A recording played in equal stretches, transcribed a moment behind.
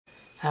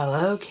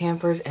Hello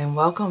campers, and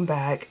welcome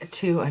back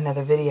to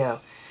another video.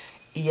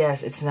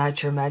 Yes, it's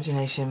not your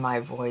imagination, my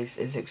voice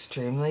is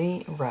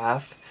extremely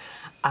rough.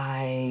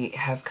 I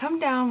have come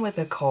down with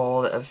a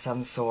cold of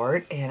some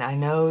sort, and I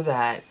know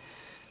that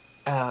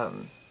a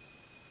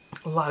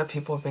lot of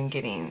people have been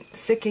getting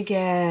sick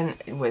again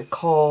with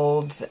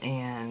colds,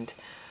 and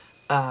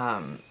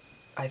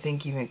I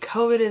think even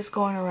COVID is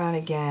going around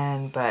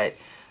again, but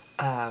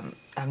I'm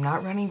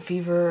not running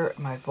fever.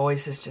 My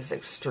voice is just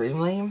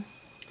extremely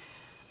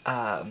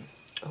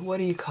what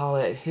do you call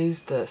it?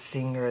 Who's the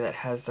singer that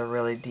has the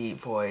really deep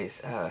voice?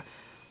 Oh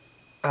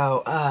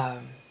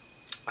God,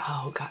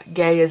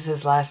 Gaye is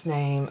his last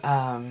name.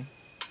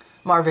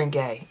 Marvin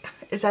Gaye.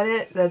 Is that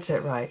it? That's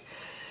it, right?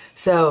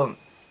 So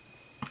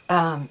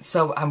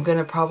I'm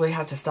gonna probably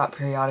have to stop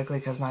periodically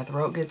because my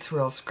throat gets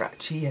real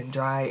scratchy and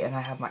dry, and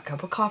I have my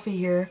cup of coffee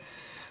here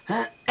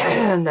that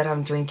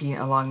I'm drinking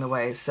along the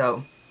way.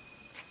 So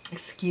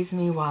excuse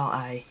me while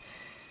I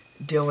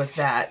deal with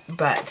that,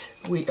 but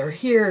we are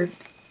here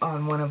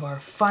on one of our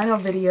final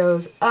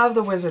videos of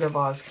the Wizard of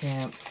Oz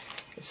camp.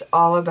 It's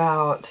all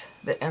about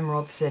the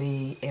Emerald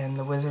City and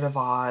the Wizard of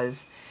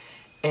Oz,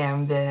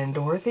 and then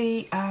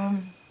Dorothy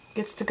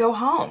gets to go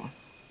home.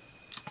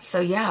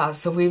 So yeah,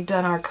 so we've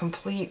done our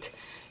complete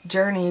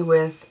journey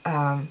with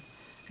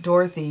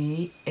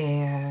Dorothy,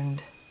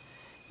 and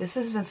this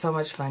has been so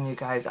much fun, you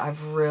guys.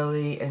 I've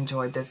really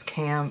enjoyed this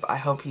camp. I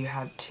hope you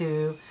have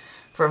too.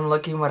 From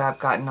looking what I've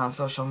gotten on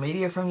social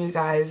media from you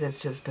guys,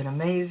 it's just been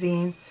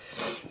amazing.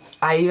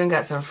 I even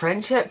got some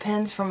friendship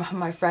pins from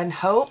my friend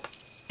Hope,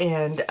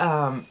 and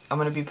I'm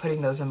going to be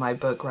putting those in my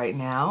book right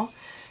now.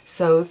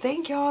 So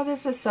thank y'all.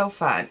 This is so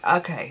fun.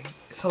 Okay,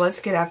 so let's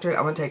get after it.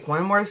 I'm going to take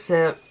one more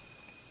sip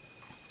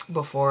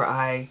before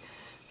I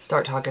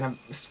start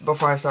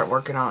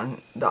working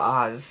on the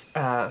Oz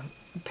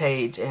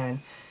page and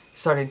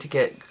starting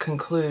to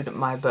conclude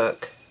my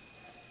book.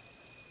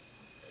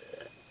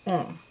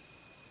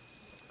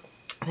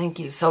 Thank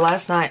you. So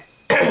last night,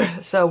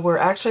 so we're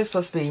actually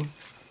supposed to be,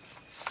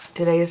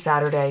 today is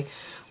Saturday,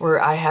 where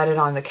I had it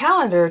on the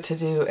calendar to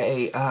do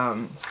a,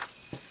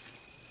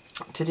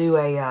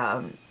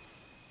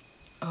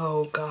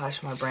 oh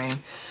gosh, my brain,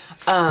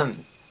 a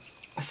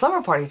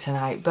summer party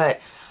tonight,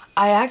 but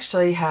I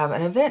actually have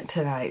an event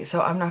tonight,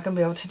 so I'm not going to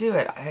be able to do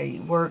it.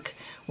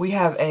 We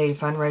have a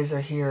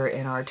fundraiser here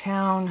in our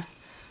town,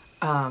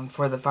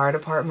 for the fire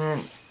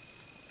department,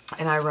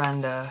 and I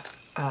run the,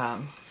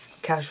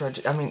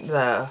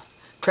 the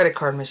credit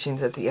card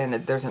machines at the end.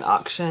 There's an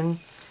auction,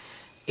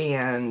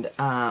 and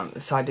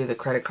so I do the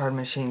credit card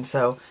machine.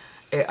 So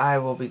I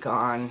will be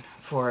gone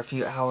for a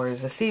few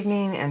hours this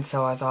evening, and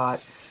so I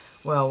thought,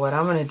 well, what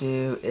I'm going to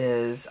do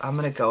is I'm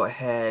going to go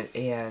ahead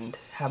and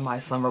have my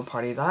slumber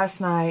party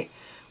last night,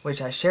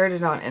 which I shared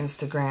it on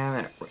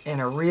Instagram in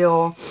a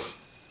reel.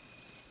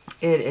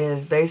 It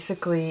is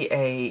basically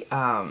I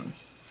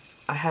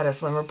had a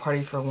slumber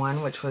party for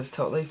one, which was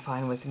totally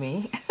fine with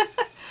me.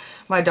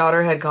 My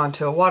daughter had gone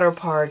to a water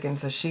park, and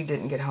so she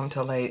didn't get home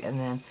till late. And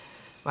then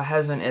my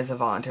husband is a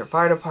volunteer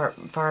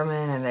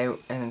fireman,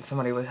 and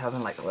somebody was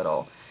having like a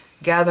little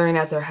gathering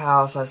at their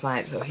house last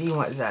night, so he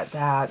was at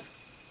that.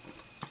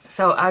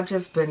 So I've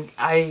just been,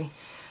 I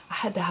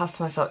had the house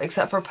to myself,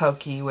 except for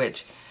Pokey,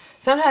 which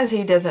sometimes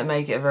he doesn't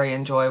make it very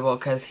enjoyable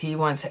because he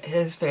wants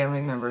his family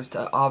members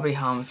to all be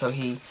home, so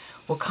he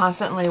will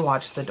constantly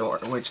watch the door,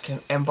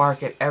 and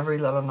bark at every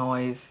little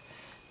noise,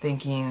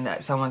 thinking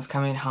that someone's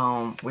coming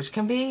home, which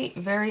can be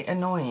very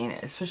annoying,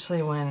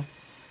 especially when,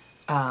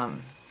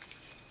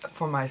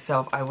 for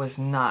myself, I was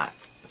not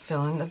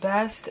feeling the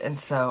best, and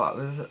so I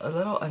was a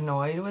little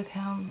annoyed with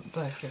him.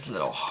 Bless his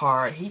little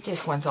heart. He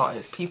just wants all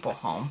his people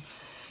home.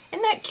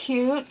 Isn't that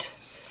cute?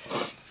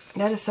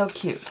 That is so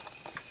cute.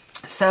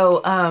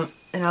 So,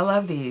 and I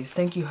love these.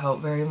 Thank you, Hope,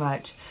 very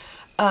much.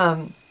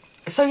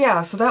 So yeah,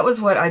 so that was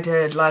what I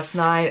did last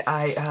night.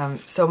 Let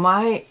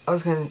me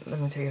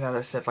take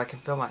another sip. I can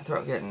feel my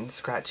throat getting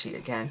scratchy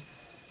again.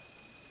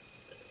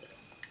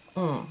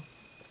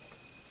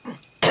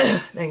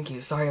 Thank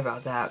you. Sorry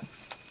about that.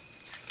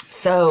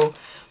 So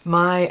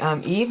my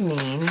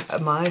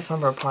my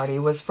slumber party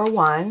was for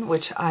one,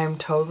 which I'm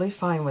totally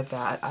fine with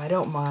that. I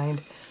don't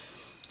mind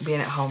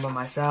being at home by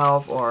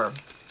myself, or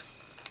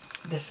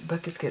this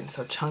book is getting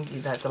so chunky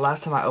that the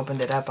last time I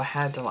opened it up, I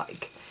had to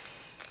like,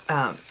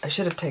 I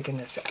should have taken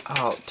this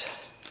out.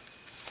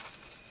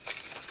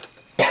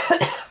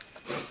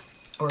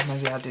 Or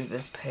maybe I'll do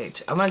this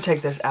page. I'm going to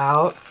take this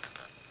out.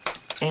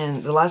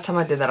 And the last time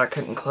I did that, I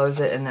couldn't close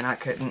it, and then I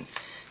couldn't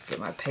get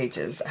my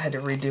pages. I had to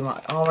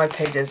redo all my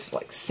pages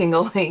like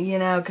singly, you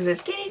know, because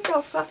it's getting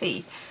so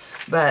fluffy.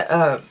 But,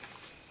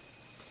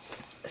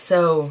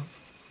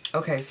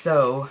 okay,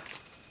 so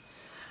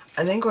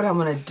I think what I'm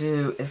going to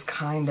do is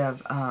kind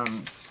of,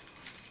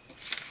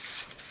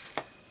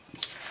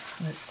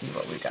 let's see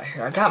what we got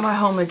here. I got my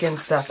Home Again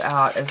stuff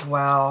out as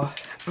well.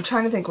 I'm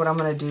trying to think what I'm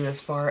going to do as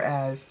far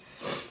as,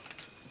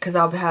 because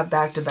I'll have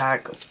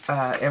back-to-back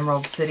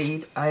Emerald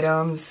City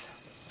items.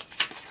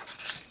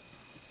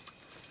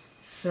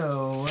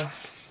 So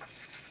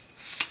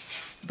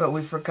But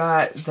we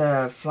forgot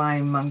the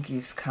flying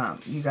monkeys come.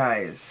 You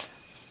guys,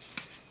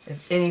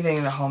 if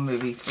anything, the whole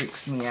movie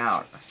freaks me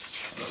out.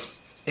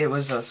 It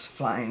was those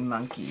flying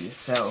monkeys.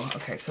 So,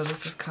 okay, so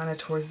this is kind of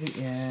towards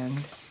the end.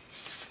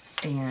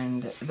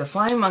 And the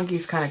flying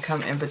monkeys kind of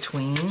come in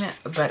between.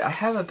 But I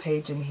have a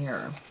page in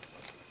here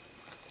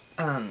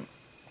that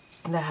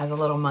has a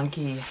little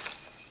monkey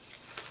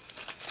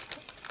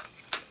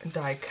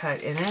die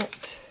cut in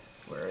it.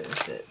 Where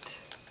is it?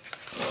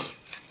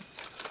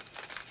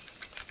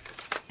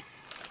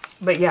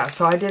 But yeah,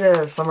 so I did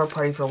a slumber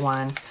party for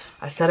one.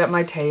 I set up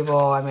my table.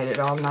 I made it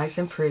all nice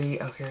and pretty.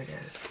 Oh, here it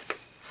is.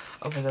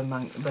 Over the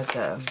but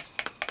the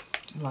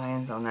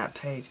lions on that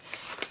page.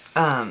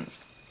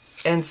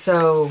 And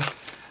so,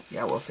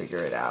 yeah, we'll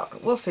figure it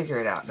out. We'll figure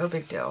it out. No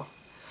big deal.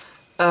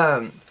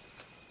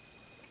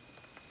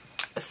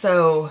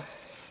 So,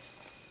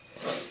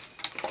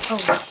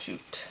 oh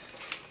shoot.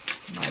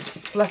 My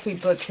fluffy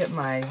book hit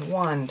my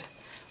wand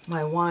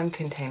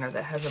container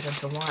that has a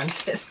bunch of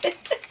wands in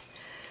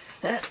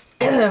it.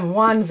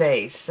 Wand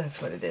vase,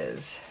 that's what it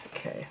is.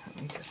 Okay,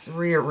 let me just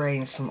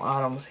rearrange some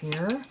autumns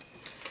here.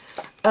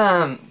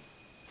 Yeah,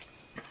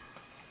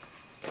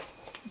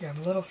 I'm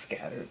a little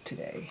scattered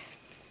today.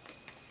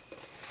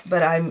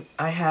 But I've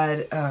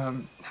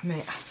been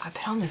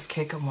on this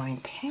kick of wanting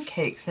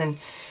pancakes, and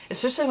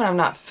especially when I'm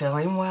not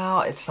feeling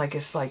well, it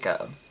feeds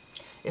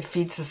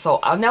the soul.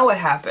 I'll know what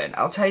happened.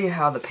 I'll tell you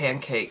how the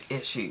pancake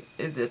issue,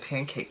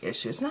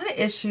 it's not an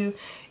issue,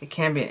 it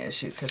can be an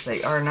issue, because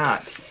they are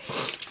not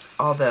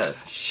all the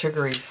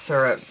sugary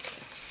syrup,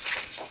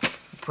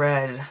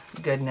 bread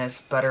goodness,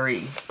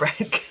 buttery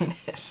bread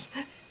goodness.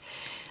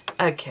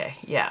 Okay,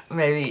 yeah,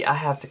 maybe I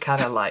have to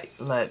kind of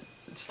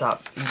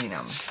stop eating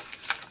them.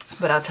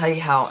 But I'll tell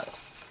you how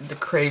the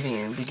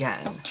craving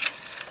began.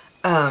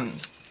 I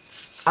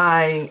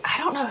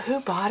don't know who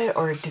bought it,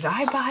 or did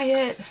I buy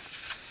it?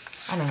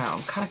 I don't know.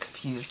 I'm kind of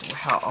confused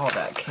how all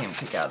that came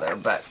together,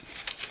 but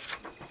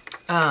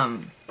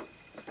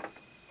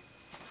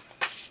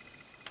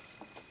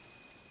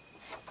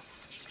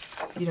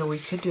you know, we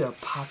could do a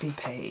poppy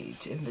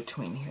page in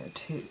between here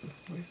too.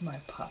 Where's my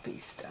poppy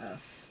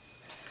stuff?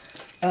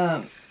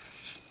 Because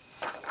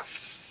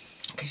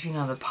you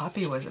know, the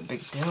poppy was a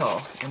big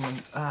deal in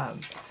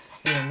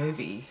the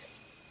movie.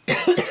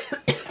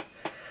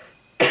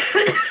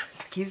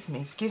 Excuse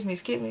me,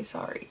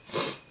 sorry.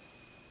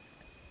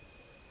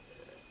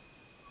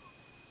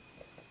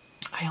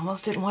 I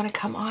almost didn't want to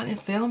come on and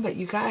film, but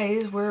you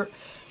guys I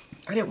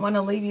didn't want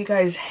to leave you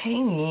guys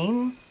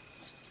hanging.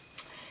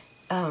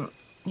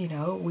 You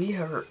know, we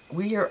are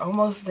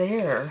almost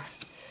there.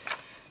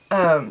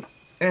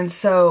 And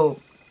so,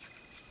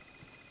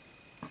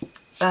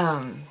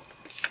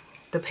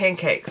 the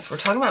pancakes. We're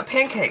talking about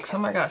pancakes. Oh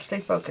my gosh, stay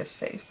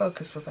focused,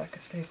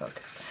 Rebecca, stay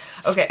focused.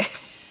 Okay.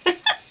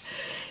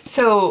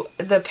 So,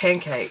 the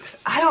pancakes.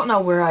 I don't know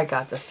where I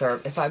got the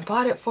syrup. If I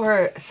bought it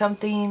for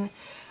something,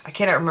 I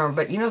cannot remember,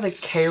 but you know the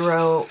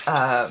Cairo,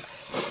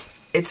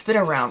 it's been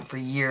around for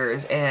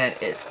years, and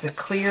it's the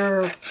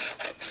clear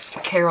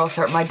Cairo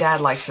syrup. My dad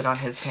likes it on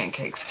his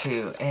pancakes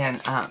too, and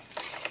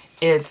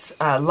it's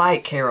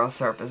light Cairo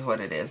syrup is what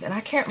it is. And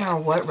I can't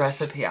remember what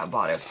recipe I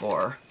bought it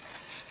for,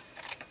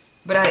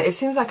 but it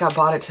seems like I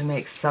bought it to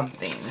make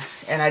something,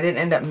 and I didn't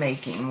end up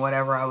making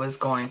whatever I was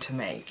going to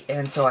make.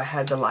 And so I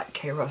had the light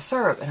Cairo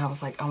syrup, and I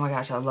was like, oh my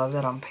gosh, I love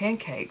that on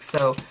pancakes.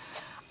 So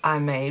I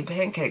made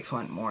pancakes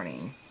one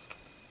morning.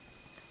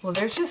 Well,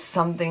 there's just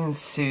something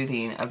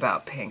soothing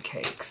about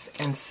pancakes.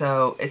 And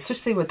so,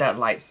 especially with that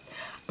light,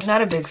 I'm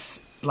not a big,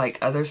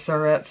 other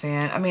syrup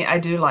fan. I mean, I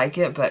do like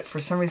it, but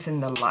for some reason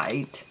the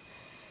light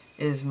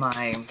is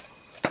my,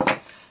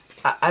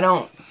 if I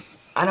don't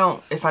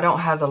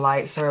have the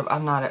light syrup,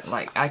 I'm not,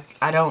 I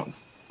don't,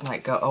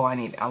 go, oh,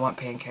 I want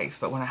pancakes.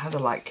 But when I have the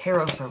light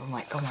Cairo syrup, I'm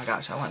like, oh my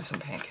gosh, I want some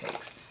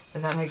pancakes.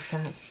 Does that make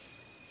sense?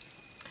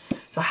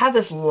 So I have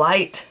this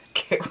light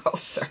Cairo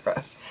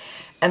syrup.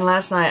 And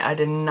last night I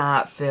didn't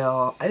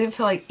feel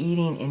like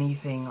eating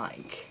anything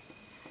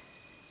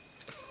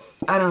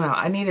I don't know,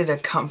 I needed a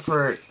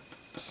comfort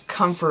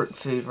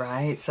food,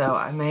 right? So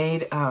I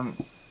made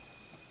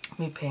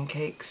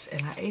pancakes,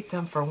 and I ate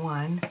them for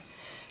one,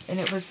 and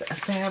it was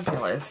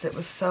fabulous. It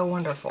was so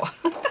wonderful.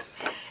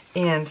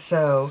 And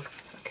so,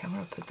 okay, I'm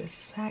going to put this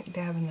smack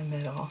dab in the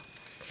middle,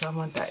 because I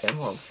want that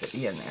emerald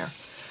city in there.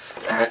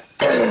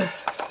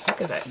 Look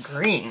at that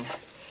green.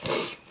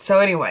 So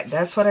anyway,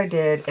 that's what I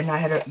did, and I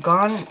had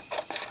gone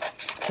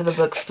to the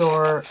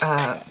bookstore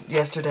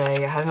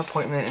yesterday. I had an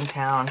appointment in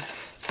town,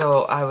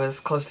 so I was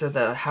close to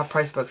the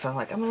half-price books. I'm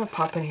like, I'm going to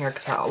pop in here,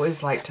 because I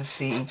always like to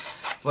see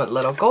what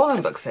little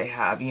golden books they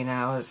have, you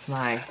know. It's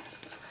my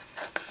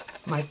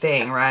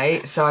thing,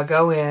 right? So I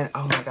go in.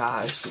 Oh my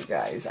gosh, you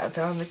guys, I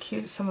found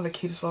some of the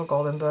cutest little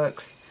golden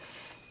books,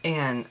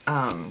 and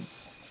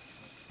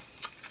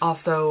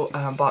also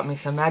bought me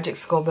some Magic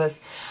School Bus.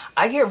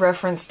 I get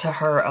referenced to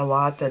her a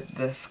lot, that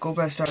the school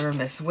bus driver,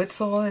 Miss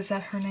Witzel, is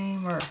that her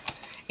name? Or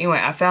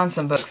anyway, I found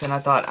some books, and I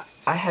thought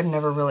I had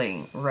never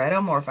really read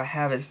them, or if I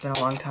have, it's been a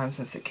long time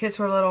since the kids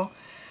were little.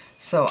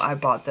 So I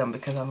bought them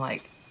because I'm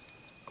like,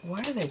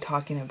 what are they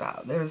talking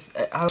about?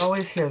 I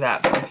always hear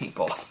that from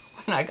people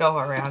when I go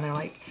around. They're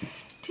like,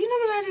 do you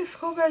know the Magic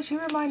School Bus? You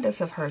remind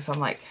us of her. So I'm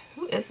like,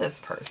 who is this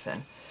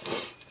person?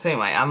 So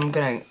anyway, I'm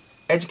going to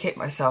educate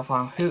myself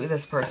on who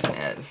this person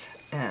is.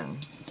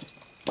 And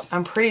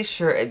I'm pretty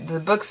sure, the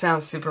book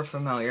sounds super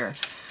familiar.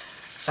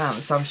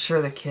 So I'm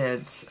sure the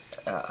kids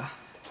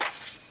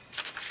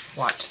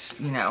watched,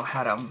 you know,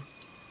 had them.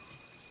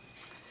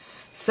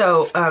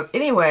 So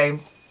anyway,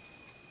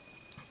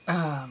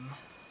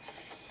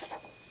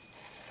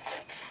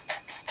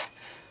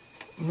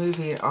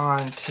 moving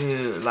on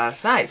to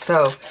last night.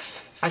 So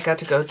I got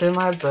to go through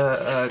my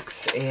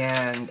books,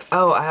 and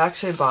I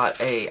actually bought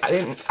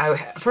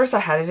first I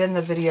had it in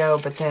the video,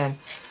 but then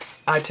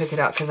I took it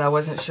out because I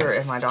wasn't sure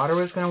if my daughter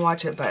was going to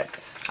watch it, but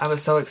I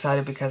was so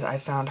excited because I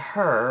found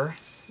her.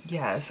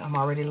 Yes, I'm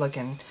already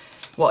looking.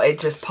 Well, it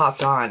just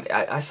popped on.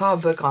 I saw a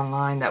book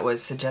online that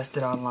was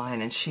suggested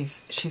online, and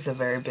she's a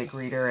very big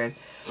reader, and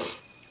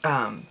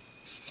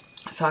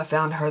so I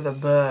found her the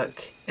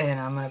book, and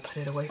I'm going to put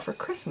it away for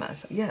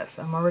Christmas. Yes,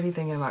 I'm already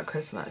thinking about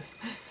Christmas.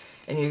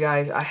 And you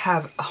guys, oh my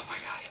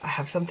gosh, I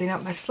have something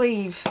up my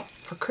sleeve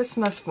for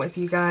Christmas with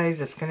you guys.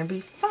 It's going to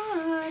be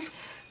fun.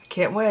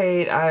 Can't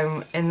wait.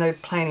 I'm in the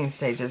planning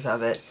stages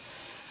of it.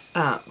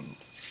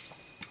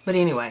 But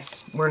anyway,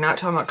 we're not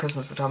talking about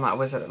Christmas. We're talking about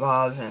Wizard of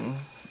Oz and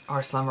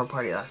our slumber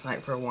party last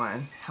night for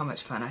one. How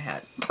much fun I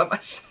had by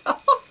myself.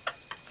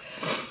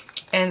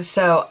 And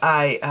so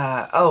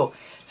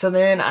so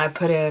then I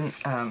put in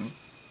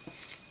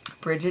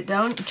Bridget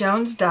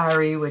Jones'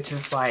 Diary, which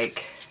is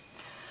like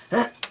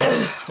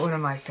one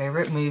of my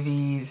favorite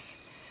movies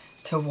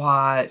to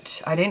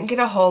watch. I didn't get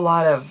a whole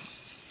lot of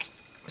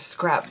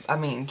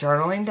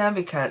journaling done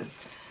because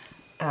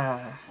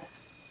I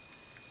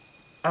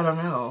don't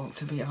know,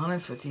 to be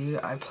honest with you.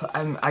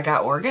 I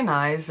got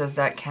organized. Does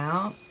that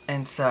count?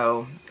 And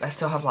so I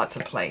still have lots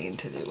of playing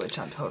to do, which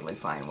I'm totally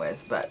fine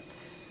with. But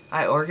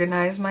I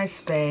organized my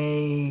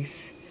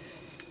space,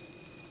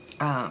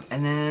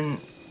 and then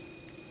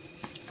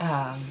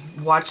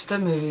watched the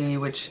movie,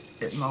 which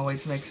it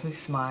always makes me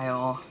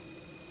smile.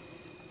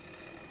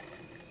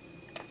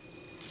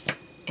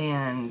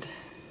 And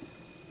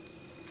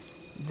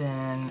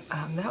then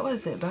that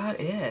was about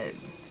it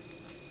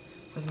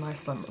with my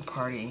slumber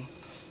party.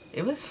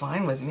 It was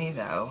fine with me,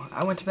 though.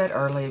 I went to bed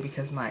early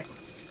because my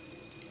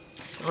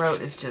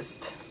throat is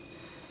just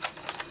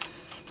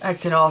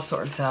acting all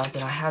sorts up,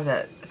 and I have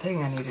that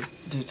thing I need to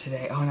do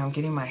today. Oh, and I'm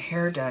getting my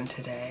hair done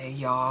today,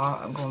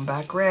 y'all. I'm going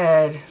back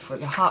red for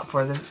the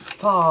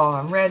fall.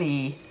 I'm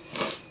ready.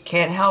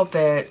 Can't help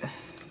it.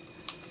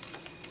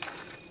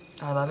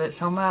 I love it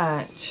so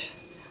much.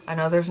 I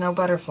know there's no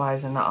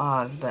butterflies in the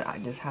Oz, but I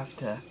just have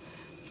to.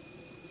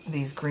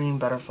 These green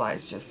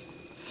butterflies just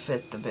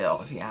fit the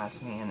bill, if you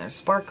ask me, and they're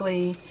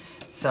sparkly,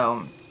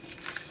 so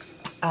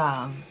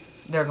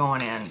they're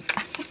going in.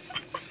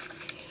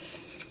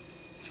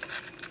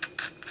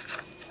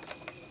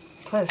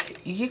 Plus,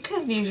 you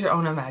could use your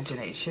own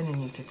imagination,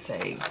 and you could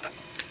say,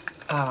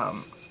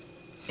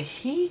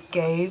 he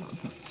gave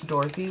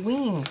Dorothy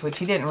wings, which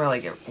he didn't really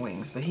give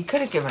wings, but he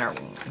could have given her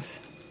wings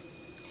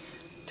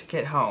to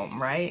get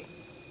home, right?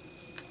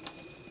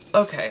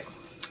 Okay,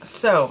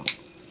 so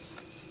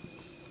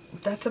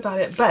that's about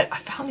it. But I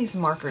found these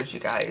markers,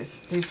 you guys.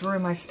 These were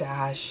in my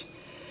stash,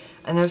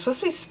 and they're supposed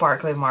to be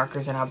sparkly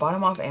markers, and I bought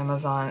them off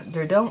Amazon.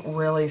 They don't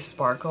really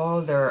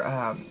sparkle.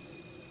 They're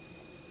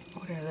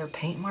what are they?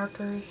 Paint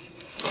markers,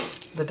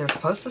 but they're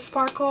supposed to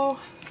sparkle.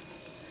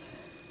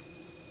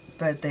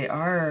 But they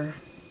are.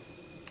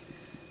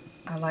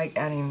 I like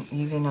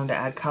using them to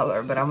add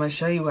color, but I'm going to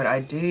show you what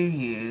I do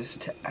use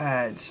to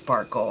add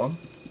sparkle.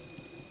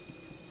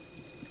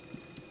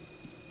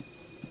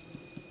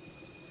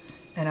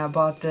 And I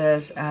bought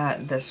this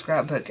at the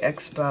Scrapbook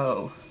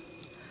Expo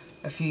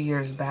a few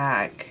years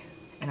back,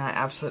 and I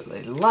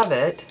absolutely love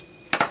it.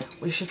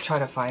 We should try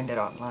to find it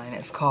online.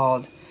 It's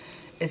called,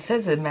 it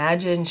says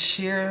Imagine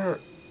Sheer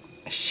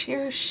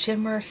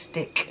Shimmer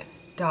Stick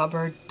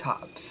Dauber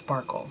Top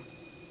Sparkle.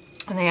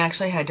 And they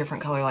actually had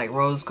different color, like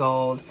rose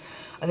gold.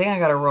 I think I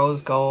got a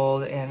rose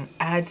gold, and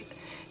it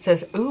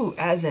says, ooh,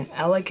 adds an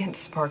elegant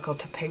sparkle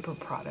to paper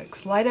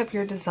products. Light up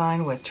your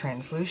design with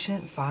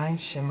translucent fine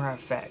shimmer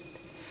effect.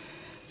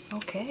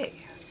 Okay.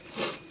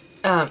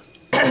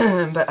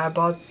 But I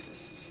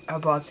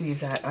bought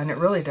these and it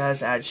really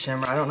does add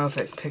shimmer. I don't know if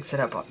it picks it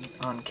up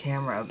on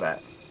camera,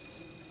 but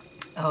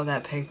oh,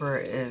 that paper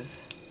is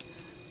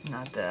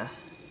not the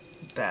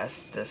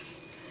best. This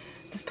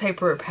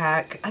paper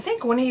pack. I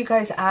think one of you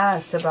guys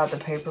asked about the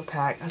paper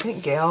pack. I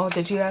think Gail,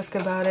 did you ask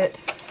about it?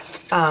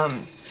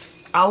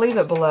 I'll leave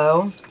it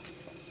below,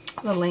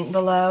 the link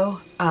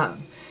below.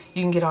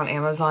 You can get on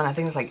Amazon. I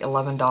think it's like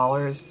 $11,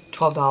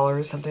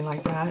 $12, something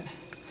like that.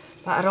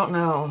 But I don't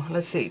know.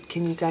 Let's see.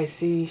 Can you guys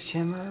see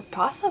shimmer?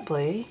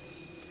 Possibly.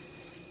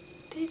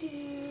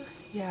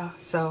 Yeah.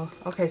 So,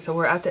 okay. So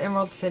we're at the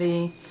Emerald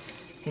City.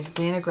 He's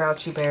being a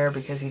grouchy bear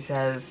because he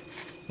says,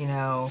 you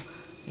know,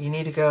 you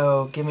need to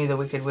go give me the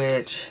Wicked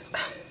Witch.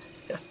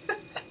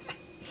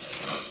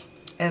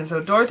 And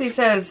so Dorothy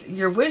says,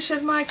 your wish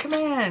is my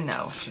command.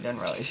 No, she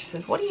doesn't really. She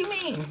says, what do you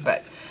mean?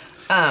 But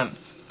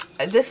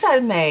this I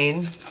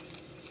made,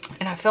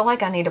 and I feel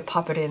like I need to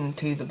pop it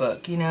into the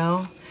book, you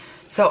know?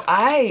 So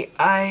I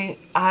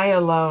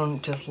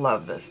alone just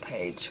love this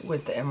page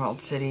with the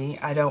Emerald City.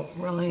 I don't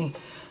really,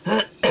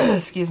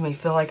 excuse me,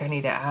 feel like I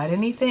need to add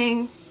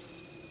anything.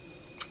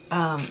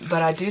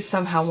 But I do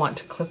somehow want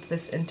to clip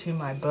this into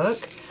my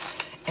book.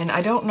 And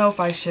I don't know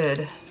if I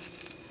should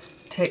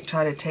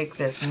try to take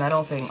this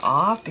metal thing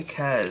off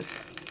because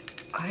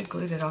I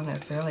glued it on there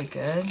fairly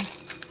good.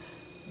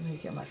 Let me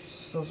get my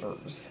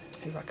scissors,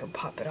 see if I can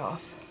pop it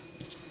off.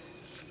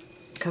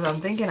 Because I'm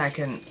thinking I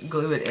can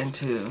glue it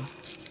into...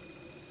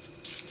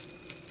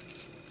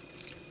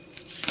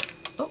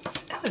 Oh,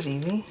 that was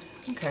easy.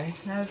 Okay,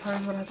 not as hard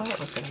as what I thought it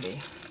was going to be.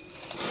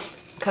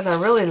 Because I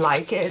really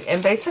like it.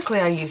 And basically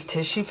I use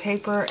tissue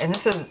paper, and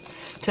this is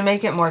to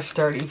make it more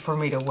sturdy for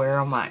me to wear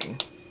on my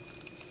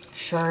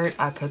shirt.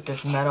 I put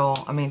this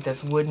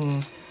this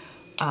wooden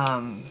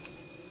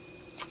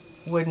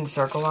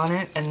circle on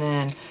it, and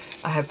then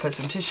I have put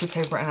some tissue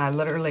paper, and I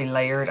literally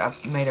layered. I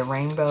made a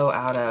rainbow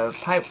out of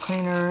pipe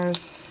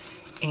cleaners,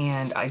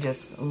 and I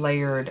just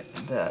layered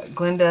the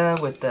Glinda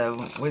with the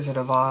Wizard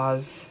of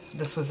Oz.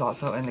 This was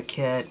also in the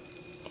kit,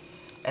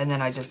 and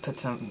then I just put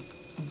some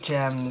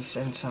gems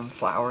and some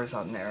flowers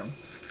on there.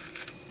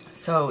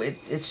 So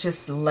it's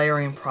just a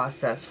layering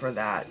process for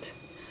that,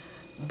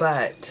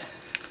 but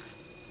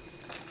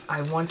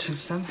I want to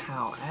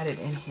somehow add it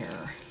in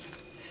here.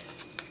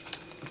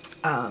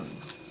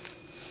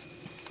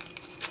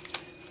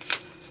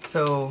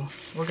 So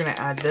we're going to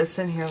add this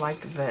in here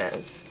like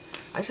this.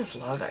 I just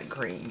love that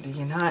green. Do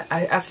you not?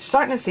 I'm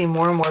starting to see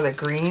more and more of the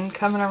green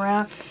coming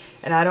around,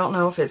 and I don't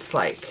know if it's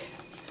like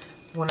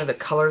one of the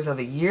colors of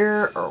the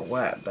year or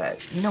what,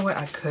 but you know what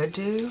I could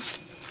do?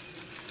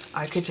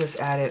 I could just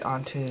add it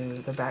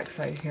onto the back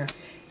side here.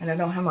 And I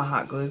don't have my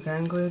hot glue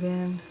gun glued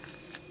in,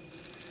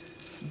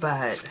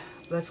 but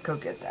let's go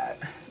get that.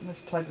 Let's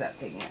plug that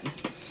thing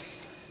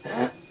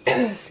in.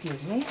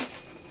 Excuse me.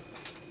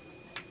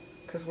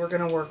 Because we're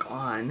going to work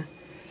on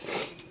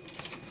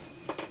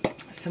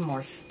some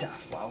more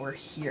stuff while we're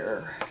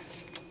here.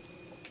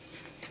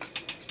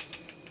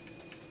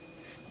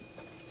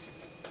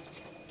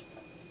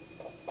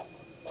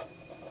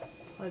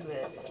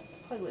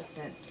 Plug this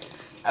in.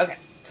 Okay,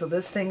 so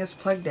this thing is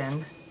plugged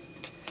in.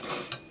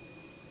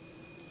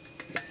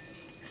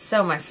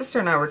 So my sister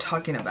and I were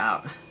talking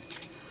about,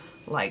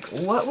 like,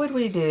 what would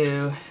we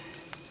do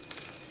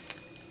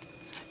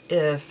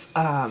if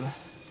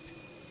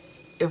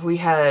we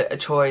had a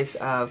choice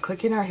of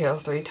clicking our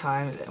heels 3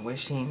 times and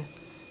wishing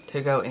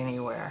to go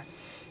anywhere.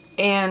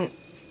 And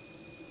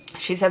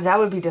she said that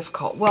would be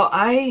difficult. Well,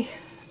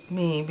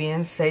 me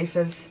being safe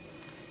as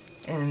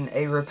and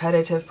a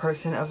repetitive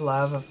person of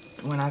love,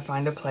 when I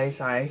find a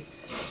place, I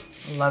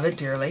love it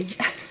dearly.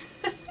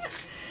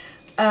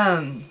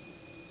 I'm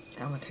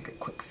going to take a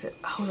quick sip.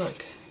 Oh,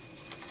 look.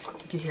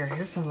 Looky here.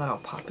 Here's some little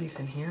poppies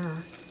in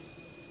here.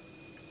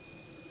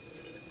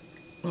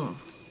 Oh,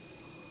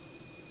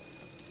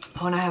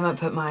 and I haven't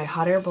put my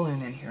hot air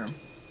balloon in here.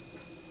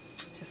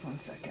 Just one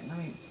second. Let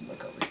me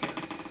look over here.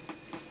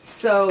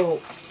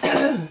 So,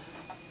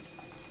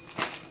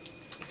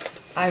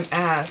 I'm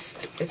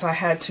asked if I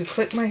had to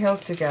click my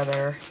heels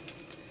together,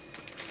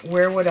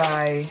 where would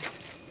I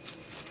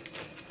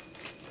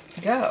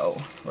go,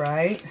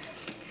 right?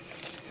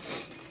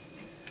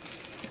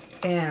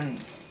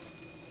 And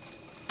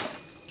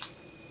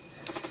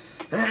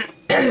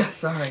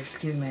sorry,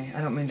 excuse me. I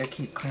don't mean to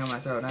keep clearing my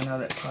throat. I know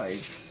that probably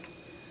is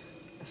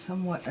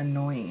somewhat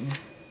annoying.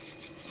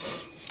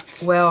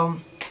 Well,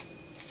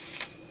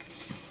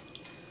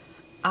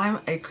 I'm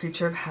a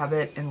creature of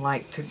habit and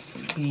like to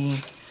be,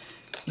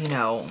 you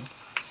know,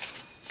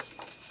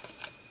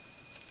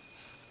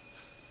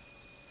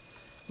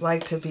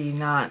 like to be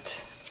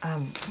not,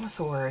 what's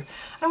the word?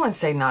 I don't want to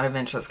say not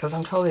adventurous, because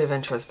I'm totally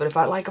adventurous, but if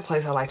I like a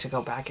place, I like to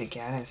go back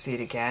again and see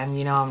it again.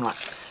 You know,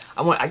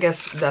 I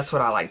guess that's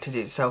what I like to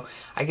do. So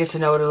I get to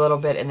know it a little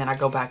bit, and then I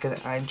go back and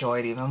I enjoy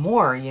it even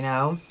more, you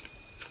know.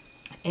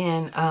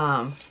 And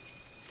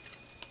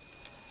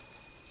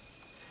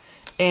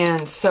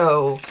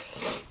so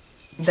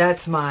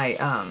that's my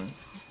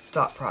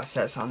thought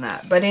process on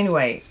that. But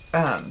anyway,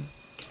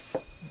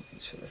 make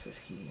sure this is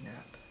heating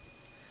up.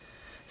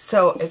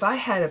 So if I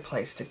had a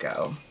place to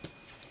go,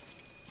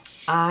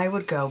 I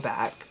would go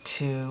back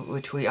to,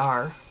 which we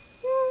are,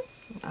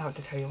 I'll have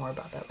to tell you more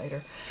about that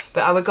later,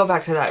 but I would go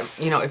back to that.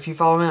 You know, if you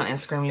follow me on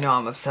Instagram, you know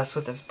I'm obsessed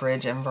with this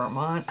bridge in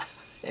Vermont,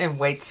 in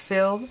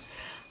Waitsfield.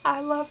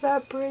 I love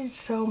that bridge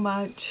so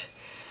much.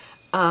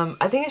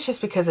 I think it's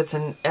just because it's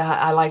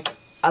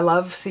I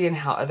love seeing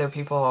how other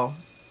people,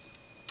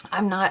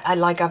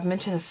 I've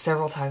mentioned this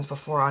several times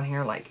before on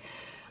here, like,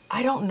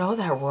 I don't know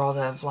that world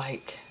of,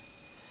 like,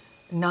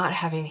 not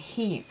having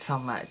heat so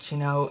much, you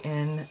know,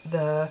 and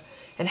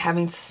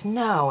having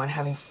snow and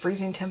having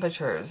freezing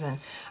temperatures. And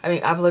I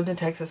mean, I've lived in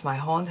Texas my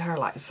whole entire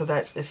life, so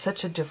that is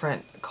such a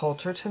different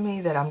culture to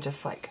me that I'm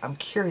just like, I'm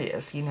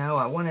curious, you know.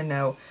 I want to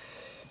know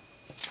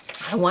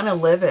I want to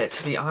live it,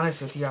 to be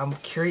honest with you. I'm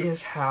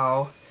curious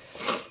how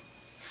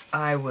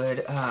I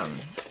would, I'm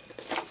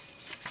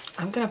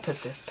going to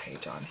put this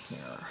page on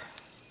here,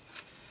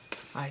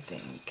 I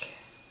think.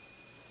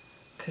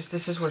 Because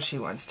this is where she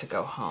wants to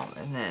go home.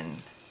 And then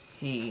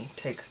he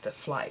takes the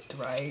flight,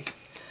 right?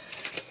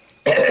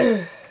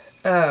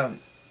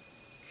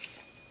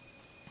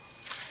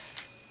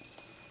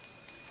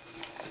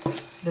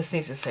 This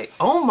needs to say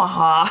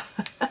Omaha.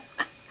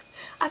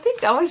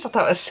 I always thought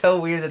that was so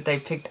weird that they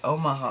picked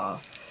Omaha.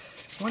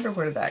 I wonder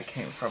where that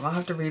came from. I'll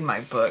have to read my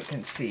book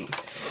and see.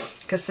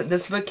 Because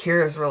this book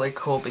here is really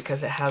cool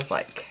because it has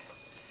like,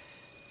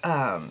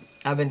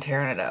 I've been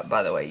tearing it up,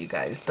 by the way, you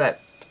guys. But,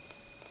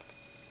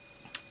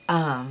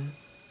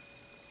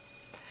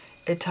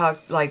 it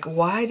talked, like,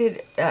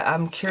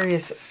 I'm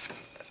curious,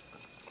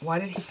 why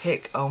did he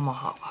pick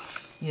Omaha,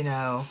 you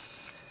know?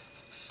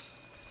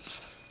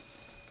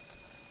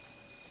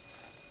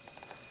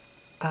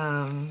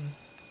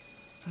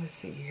 Let's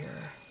see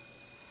here.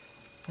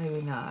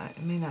 Maybe not.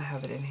 It may not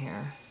have it in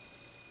here.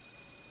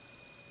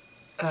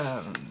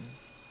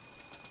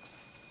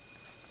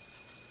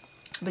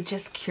 But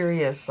just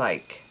curious,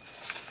 like,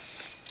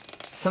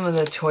 some of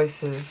the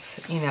choices,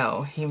 you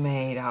know, he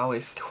made, I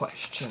always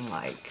question,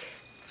 like,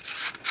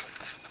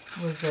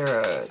 was there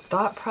a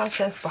thought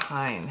process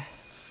behind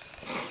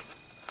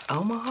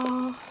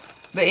Omaha?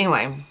 But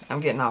anyway,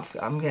 I'm getting off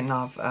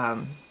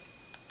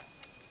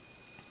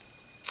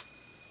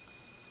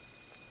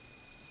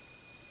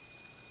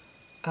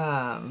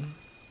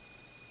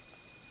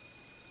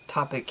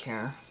topic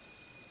here.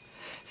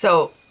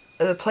 So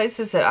the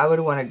places that I would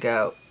want to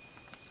go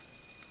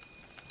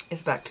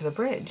is back to the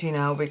bridge, you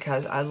know,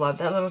 because I love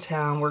that little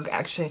town. We're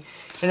actually,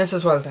 and this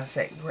is what I was going to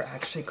say, we're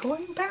actually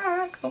going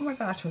back. Oh my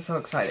gosh, I'm so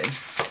excited.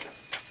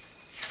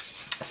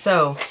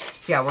 So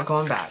yeah, we're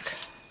going back.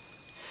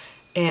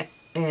 And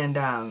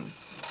I'm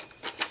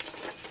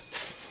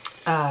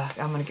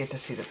going to get to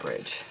see the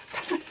bridge.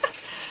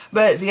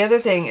 But the other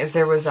thing is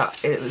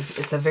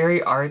it's a very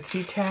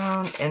artsy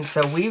town, and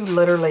so we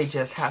literally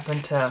just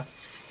happened to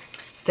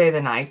stay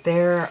the night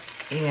there,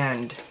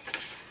 and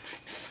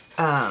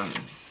on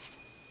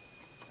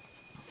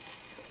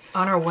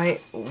our way,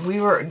 we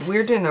were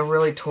doing a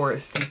really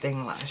touristy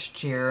thing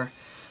last year.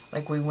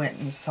 Like, we went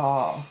and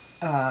saw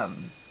the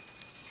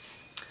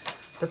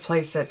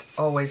place that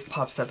always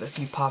pops up if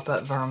you pop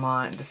up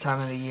Vermont this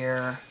time of the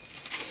year.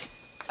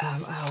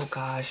 Oh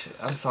gosh,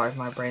 I'm sorry if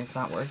my brain's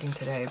not working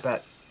today,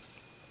 but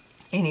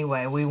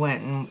anyway, we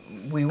went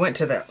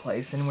to that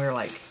place, and we were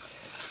like,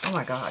 oh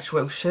my gosh,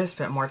 we should have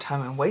spent more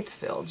time in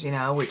Waitsfield, you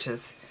know, which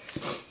is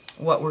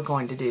what we're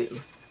going to do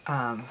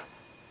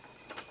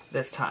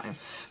this time.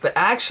 But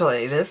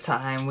actually, this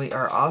time we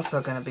are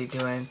also going to be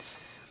doing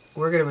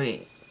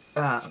doing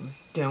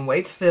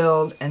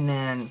Waitsfield, and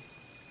then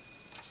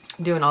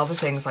doing all the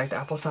things like the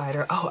apple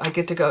cider. Oh, I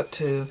get to go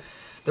to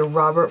the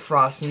Robert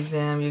Frost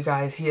Museum, you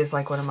guys. He is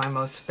like one of my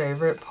most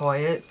favorite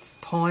poets.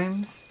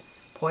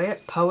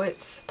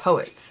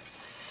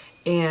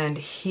 And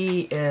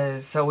he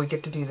is, so we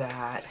get to do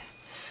that.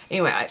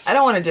 Anyway, I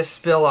don't want to just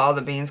spill all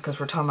the beans because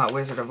we're talking about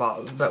Wizard of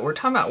Oz, but we're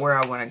talking about where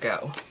I want to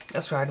go.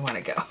 That's where I'd want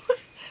to go.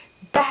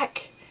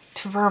 Back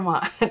to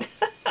Vermont.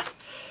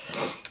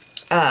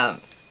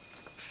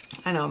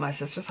 I know my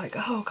sister's like,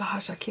 oh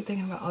gosh, I keep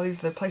thinking about all these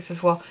other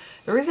places. Well,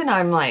 the reason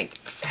I'm like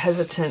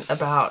hesitant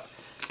about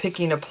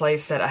picking a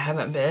place that I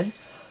haven't been,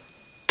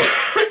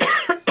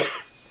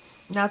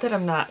 not that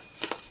I'm not,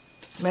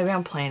 maybe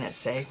I'm playing it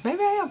safe.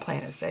 Maybe I am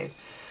playing it safe.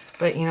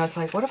 But, you know, it's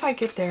like, what if I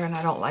get there and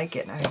I don't like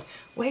it? And I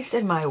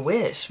wasted my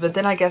wish. But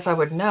then I guess I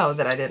would know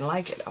that I didn't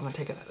like it. I'm going to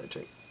take another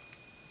drink.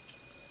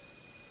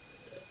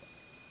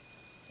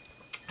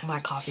 My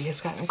coffee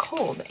has gotten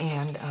cold.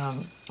 And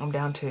I'm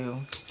down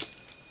to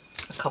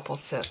a couple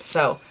sips.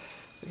 So,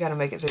 we got to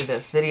make it through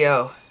this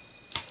video.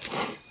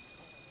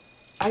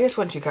 I just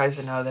want you guys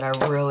to know that I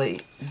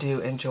really do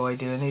enjoy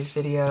doing these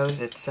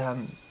videos. It's, I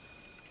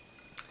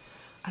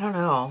don't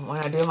know. When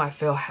I do them, I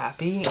feel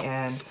happy,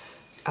 and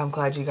I'm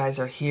glad you guys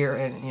are here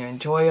and you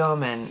enjoy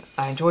them, and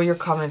I enjoy your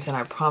comments, and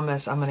I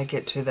promise I'm going to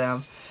get to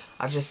them.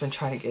 I've just been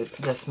trying to get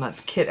this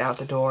month's kit out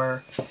the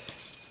door,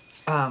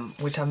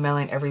 which I'm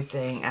mailing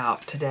everything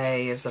out.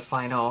 Today is the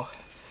final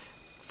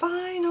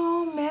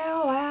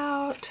mail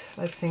out.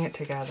 Let's sing it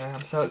together.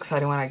 I'm so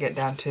excited when I get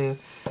down to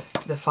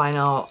the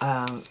final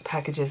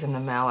packages in the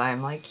mail.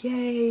 I'm like,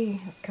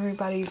 yay,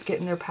 everybody's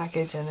getting their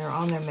package and they're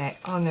on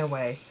their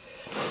way.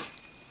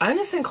 I'm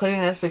just including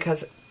this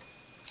because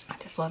I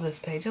just love this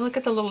page. And look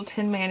at the little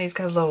Tin Man. He's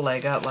got his little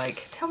leg up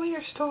like, tell me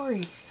your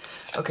story.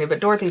 Okay, but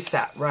Dorothy's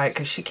sat, right?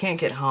 Because she can't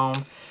get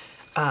home.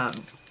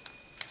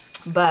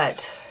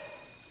 But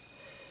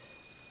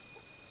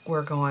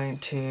we're going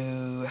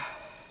to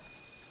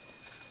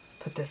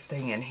put this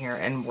thing in here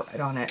and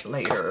write on it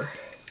later.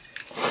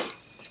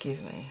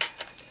 Excuse me.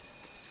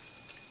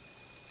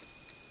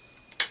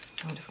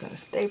 I'm just going to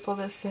staple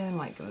this in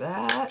like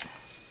that.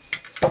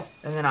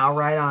 And then I'll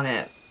write on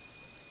it.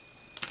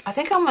 I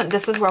think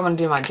this is where I'm going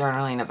to do my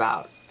journaling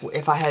about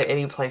if I had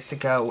any place to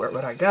go, where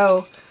would I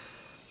go?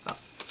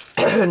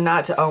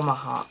 not to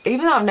Omaha.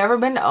 Even though I've never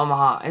been to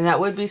Omaha, and that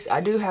would be,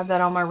 I do have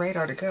that on my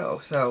radar to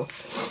go, so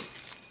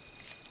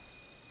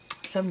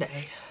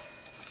someday.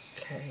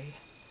 Okay.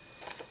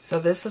 So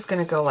this is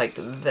going to go like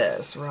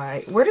this,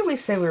 right? Where did we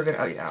say we were going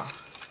to, oh yeah.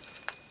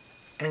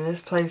 And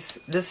this place,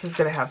 this is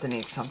going to have to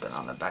need something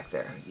on the back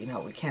there. You know,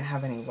 we can't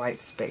have any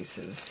white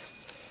spaces.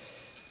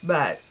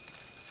 But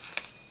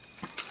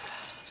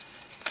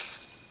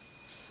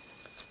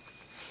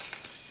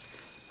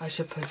I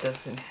should put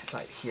this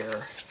inside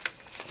here.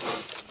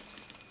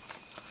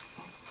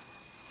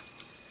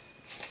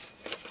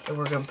 And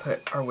we're going to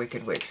put our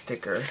Wicked Witch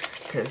sticker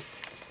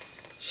because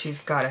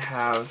she's got to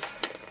have,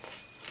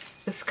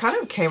 this kind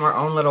of became our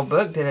own little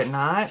book, did it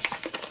not?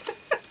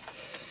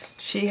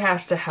 She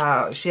has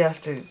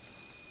to,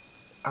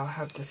 I'll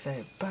have to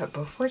say, but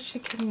before she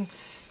can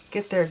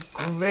get their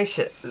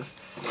wishes,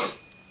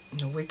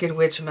 the Wicked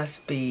Witch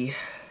must be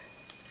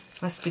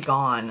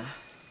gone.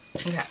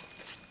 Okay.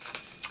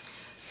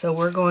 So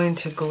we're going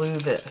to glue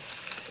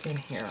this in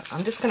here.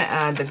 I'm just going to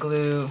add the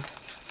glue.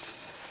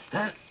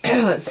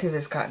 Let's see if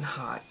it's gotten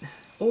hot.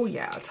 Oh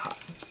yeah, it's hot.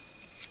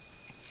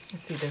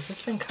 Let's see, does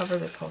this thing cover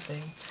this whole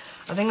thing?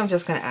 I think I'm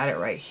just going to add it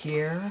right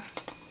here.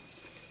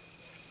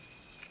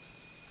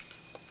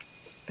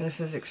 This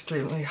is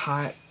extremely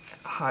hot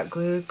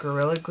glue,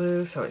 Gorilla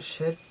Glue, so it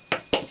should,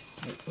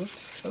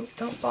 oops, oh,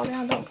 don't fall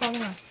down, don't fall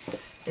down.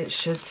 It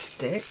should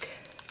stick.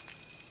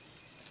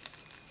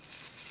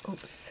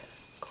 Oops,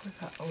 of course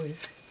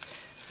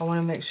I want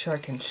to make sure I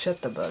can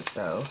shut the book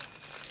though.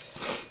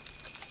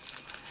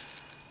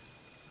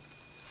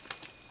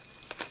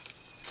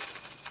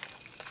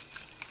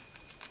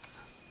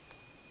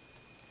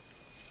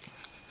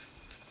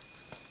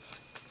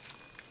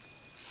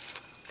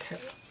 Okay,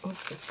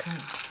 oops, it's kind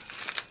of,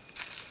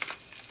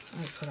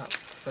 that's what I'm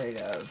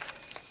afraid of.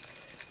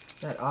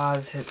 That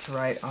Oz hits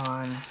right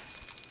on.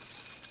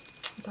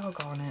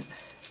 Doggone it.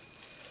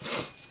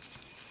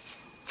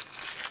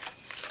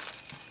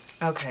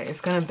 Okay, it's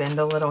going to bend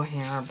a little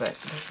here, but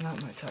there's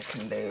not much I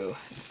can do.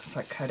 So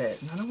I cut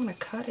it. And I don't want to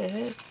cut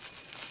it.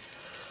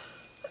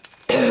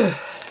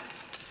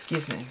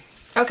 Excuse me.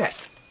 Okay.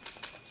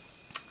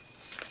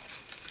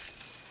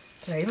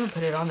 Did I even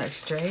put it on there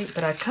straight?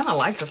 But I kind of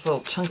like this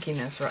little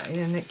chunkiness, right?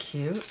 Isn't it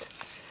cute?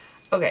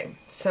 Okay,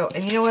 so,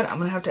 and you know what? I'm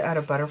going to have to add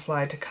a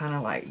butterfly to kind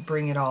of like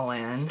bring it all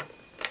in.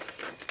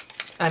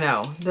 I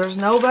know. There's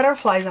no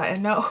butterflies. I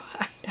know.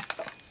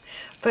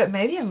 But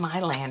maybe in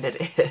my land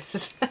it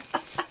is.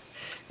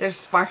 There's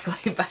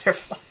sparkly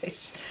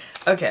butterflies.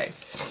 Okay.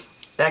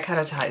 That kind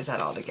of ties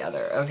that all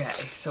together. Okay.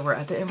 So we're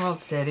at the Emerald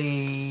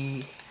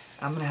City.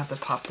 I'm going to have to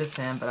pop this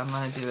in, but I'm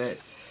going to do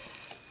it.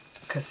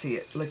 Because see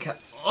it. Look how,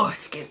 oh,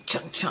 it's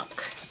getting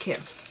chunk. I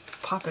can't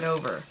pop it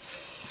over.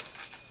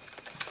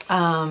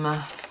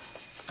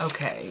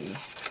 Okay.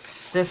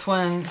 This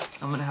one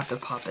I'm going to have to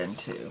pop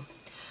into.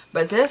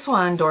 But this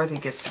one, Dorothy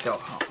gets to go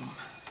home.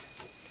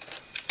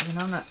 And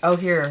I'm not, oh,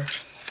 here.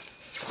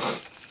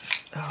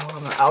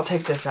 Oh, I'll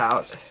take this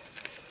out.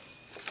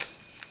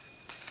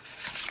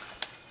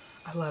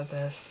 I love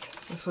this.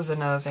 This was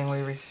another thing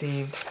we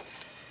received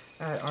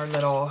at our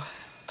little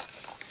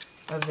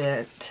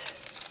event.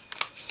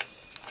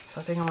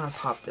 So I think I'm going to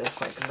pop this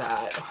like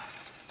that.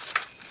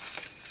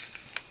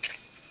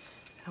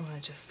 I'm going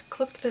to just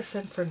clip this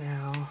in for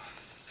now.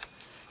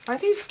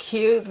 Aren't these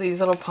cute? These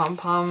little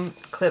pom-pom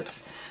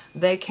clips.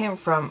 They came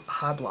from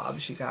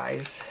Hoblobs, you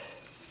guys.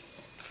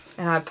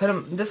 And I put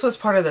them, this was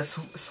part of the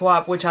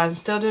swap, which I'm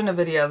still doing a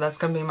video. That's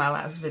going to be my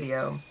last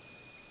video.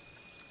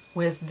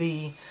 With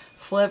the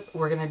flip,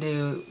 we're going to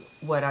do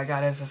what I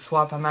got as a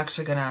swap. I'm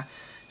actually going to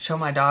show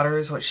my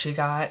daughters what she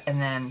got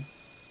and then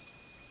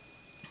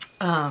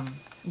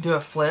do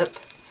a flip.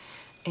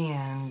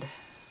 And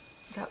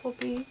that will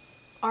be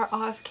our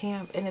Oz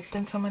camp. And it's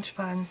been so much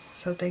fun.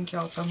 So thank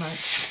y'all so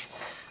much.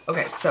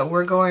 Okay, so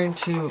we're going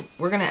to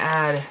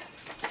add,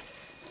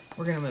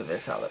 we're going to move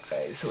this out of the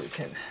way so we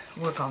can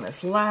work on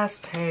this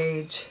last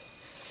page.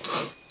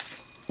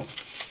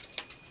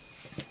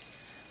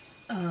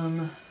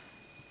 And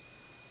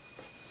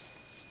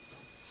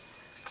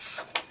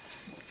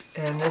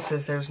this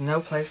is There's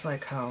No Place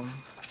Like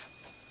Home.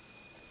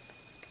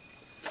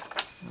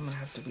 I'm going to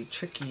have to be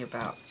tricky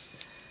about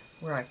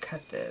where I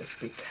cut this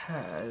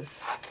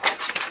because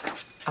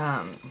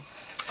I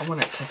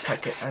want it to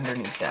tuck it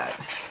underneath that.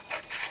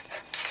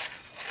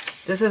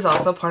 This is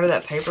also part of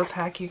that paper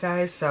pack, you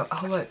guys. So,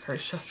 oh look, her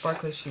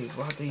sparkly shoes.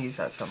 We'll have to use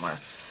that somewhere.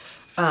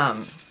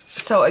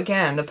 So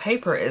again, the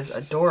paper is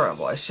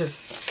adorable. It's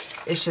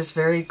just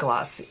very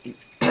glossy,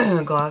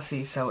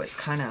 glossy. So it's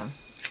kind of,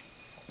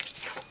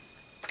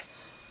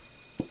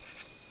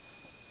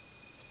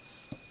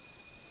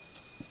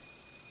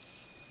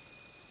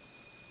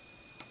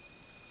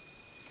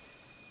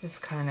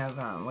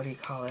 what do you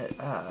call it?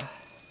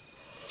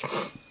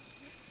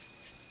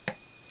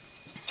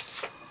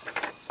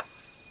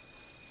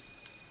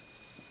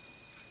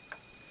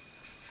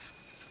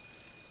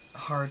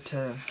 Hard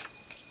to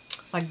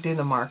like do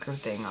the marker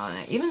thing on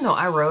it, even though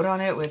I wrote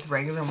on it with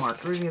regular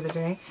markers the other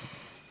day,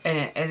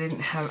 and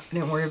I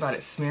didn't worry about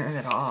it smearing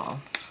at all.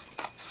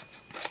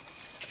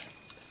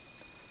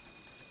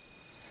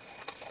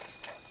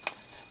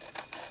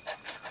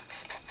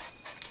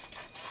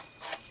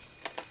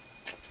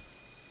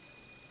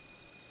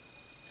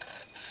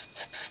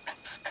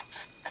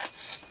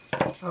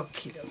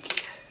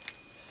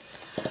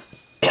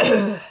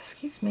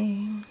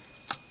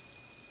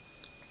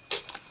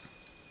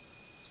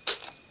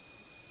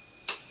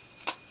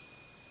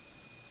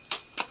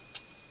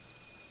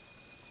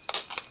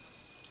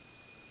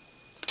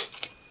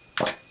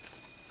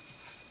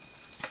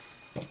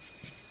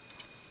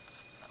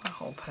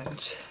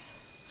 punch.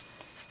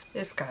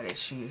 It's got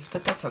issues,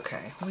 but that's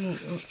okay.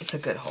 It's a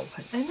good hole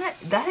punch. And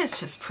that is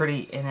just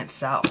pretty in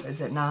itself,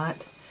 is it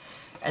not?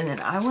 And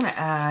then I want to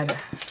add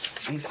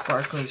these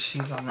sparkly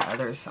shoes on the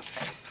other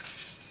side.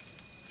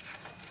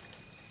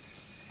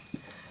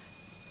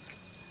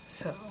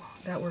 So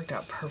that worked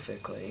out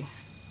perfectly.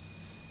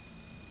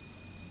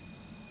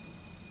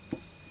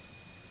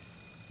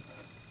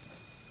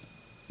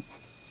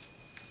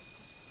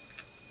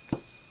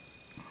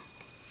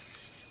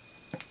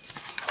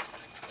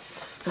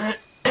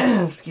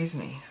 Excuse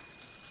me.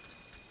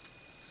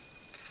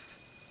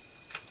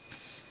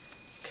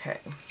 Okay,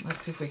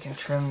 let's see if we can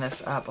trim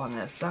this up on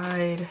this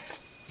side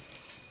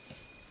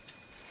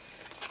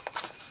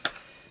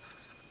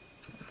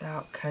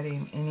without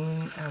cutting any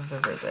of the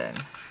ribbon.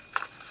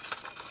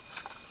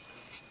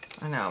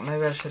 I know,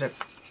 maybe I should have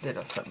did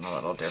something a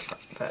little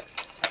different, but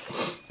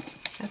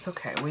that's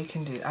okay. We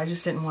can do. I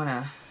just didn't want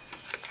to.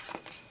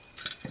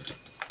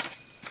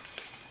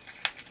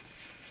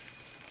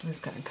 I'm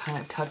just going to kind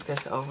of tuck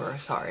this over.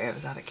 Sorry, I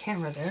was out of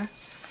camera there.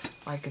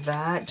 Like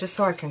that, just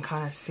so I can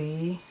kind of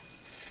see.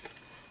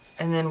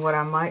 And then what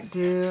I might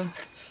do,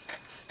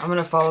 I'm going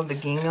to follow the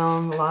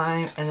gingham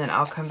line, and then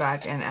I'll come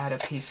back and add a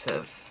piece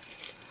of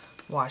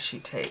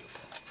washi tape.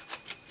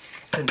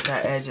 Since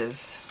that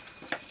edges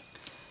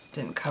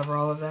didn't cover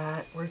all of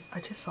that. I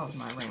just saw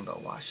my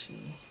rainbow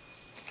washi.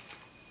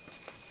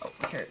 Oh,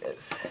 here it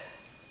is.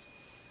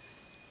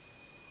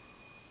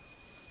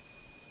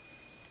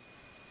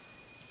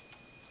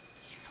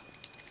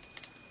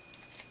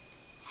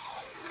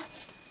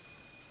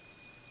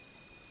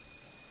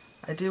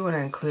 I do want to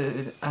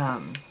include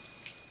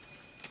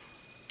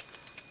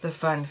the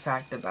fun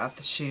fact about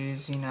the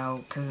shoes, you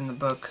know, because in the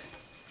book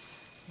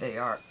they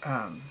are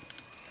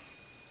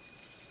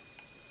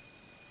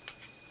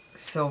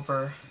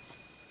silver,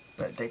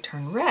 but they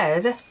turn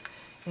red,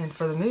 and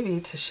for the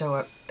movie to show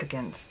up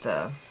against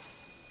the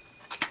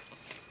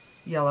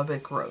yellow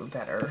brick road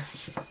better.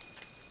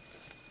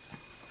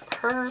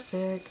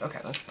 Perfect. Okay,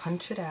 let's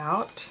punch it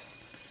out.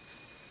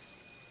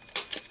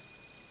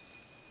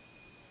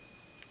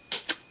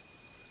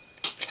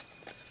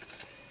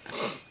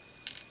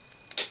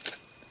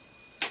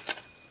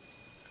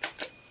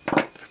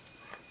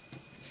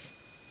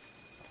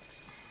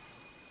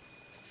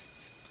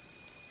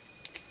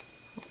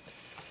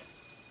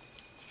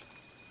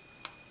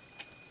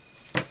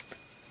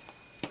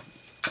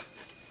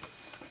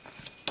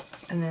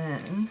 And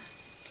then,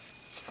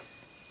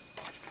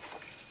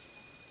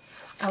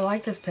 I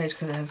like this page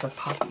because it has the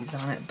poppies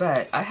on it,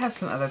 but I have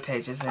some other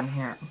pages in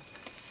here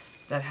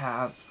that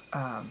have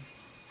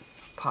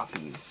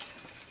poppies.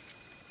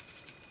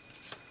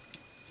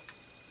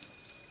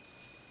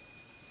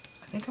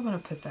 I think I'm going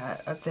to put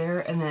that up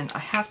there, and then I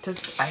have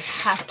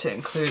to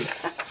include,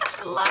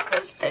 I love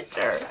this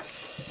picture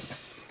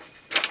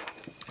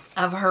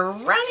of her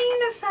running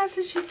as fast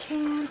as she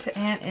can to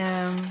Aunt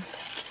M.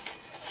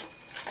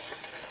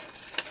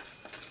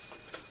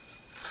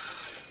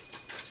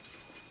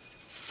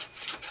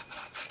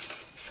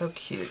 So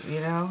cute,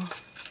 you know?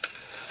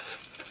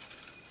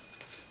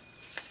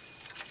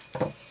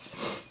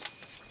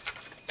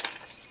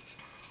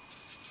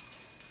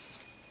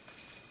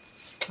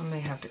 I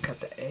may have to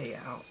cut the A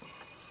out.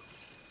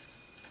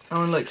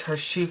 Oh, and look, her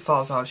shoe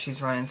falls off.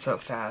 She's running so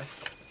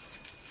fast.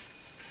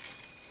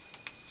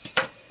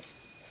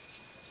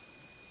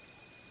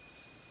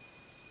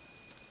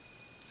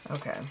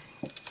 Okay.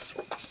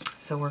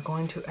 So we're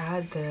going to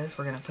add this.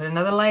 We're going to put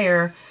another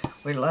layer.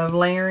 We love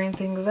layering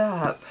things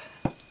up.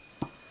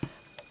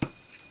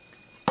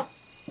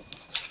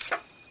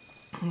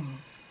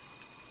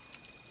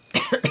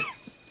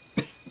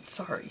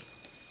 Sorry.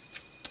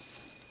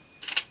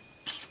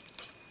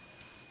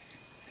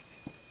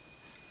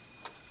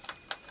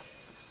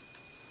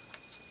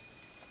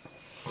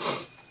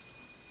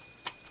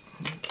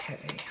 Okay,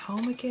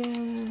 home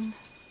again.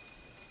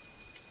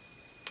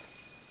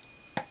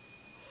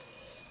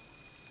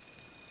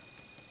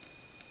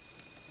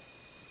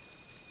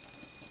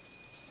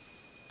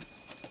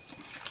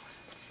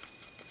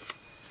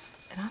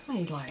 And I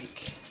may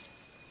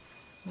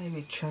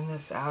maybe trim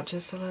this out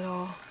just a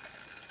little.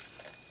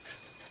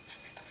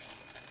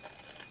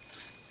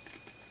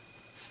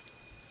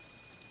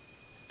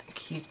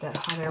 Keep that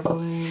hot air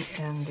balloon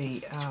and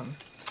the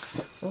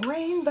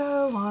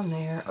rainbow on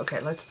there. Okay,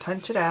 let's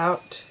punch it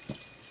out.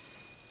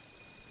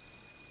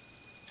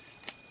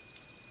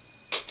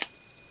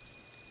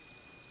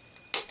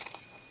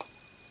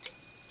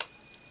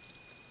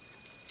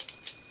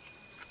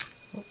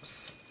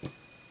 Oops.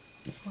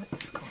 What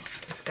is going on?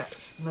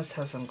 This must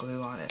have some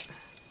glue on it.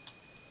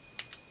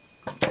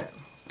 Okay.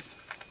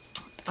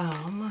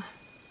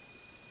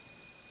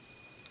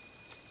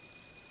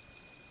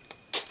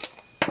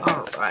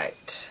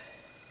 Alright.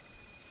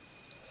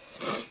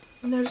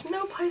 And there's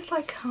no place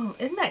like home.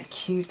 Isn't that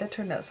cute? That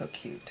turned out so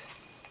cute.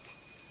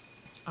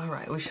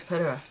 Alright, we should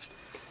put a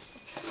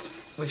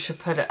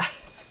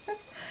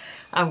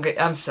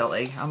I'm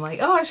silly. I'm like,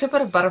 oh, I should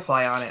put a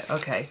butterfly on it.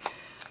 Okay.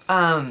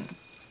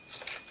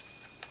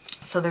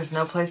 So there's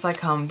no place like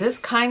home. This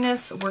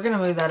kindness, we're going to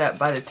move that up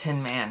by the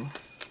Tin Man.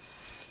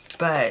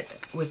 But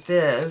with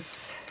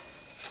this,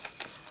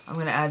 I'm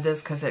going to add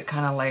this because it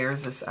kind of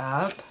layers this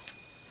up.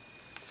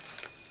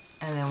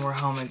 And then we're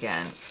home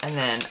again. And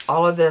then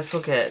all of this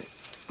will get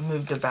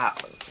moved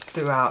about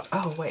throughout.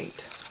 Oh,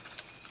 wait.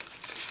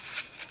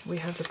 We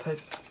have to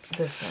put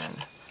this in.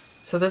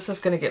 So this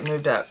is going to get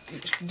moved up.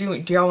 Do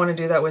y'all want to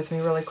do that with me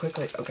really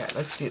quickly? Okay,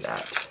 let's do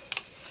that.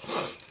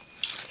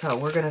 So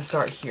we're going to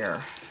start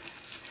here.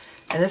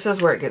 And this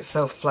is where it gets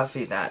so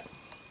fluffy that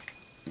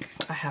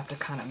I have to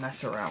kind of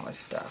mess around with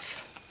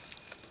stuff.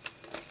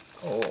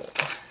 Oh,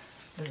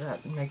 does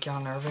that make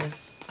y'all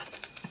nervous?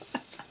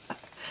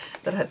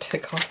 That I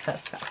took all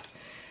that out.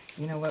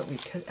 You know what, we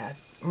could add.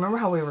 Remember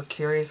how we were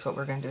curious what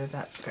we're going to do with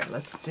that? Okay,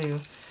 let's do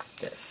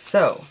this.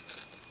 So,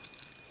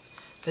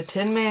 the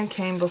Tin Man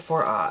came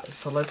before Oz.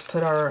 So let's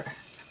put our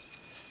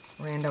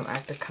random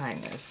act of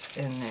kindness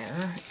in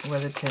there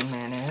where the Tin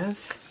Man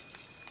is.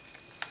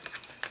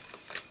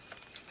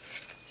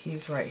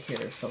 He's right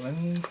here. So let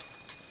me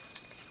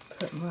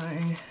put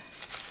mine,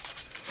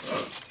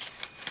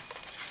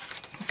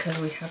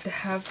 because we have to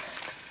have,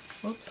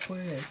 whoops,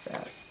 where is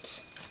that?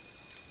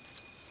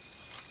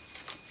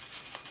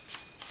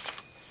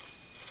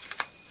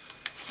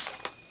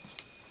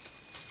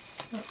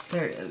 Oh,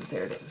 there it is,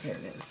 there it is, there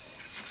it is.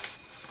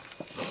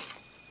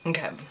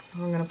 Okay,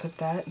 we're going to put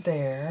that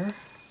there.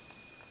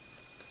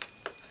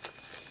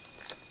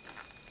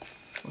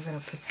 We're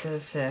going to put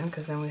this in,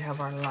 because then we have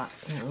our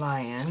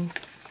lion,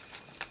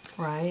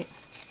 right?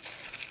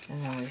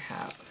 And then we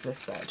have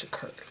this badge of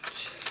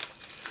courage.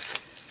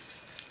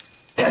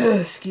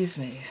 Excuse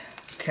me.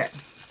 Okay.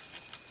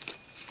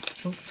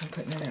 Oops, I'm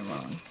putting it in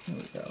wrong. Here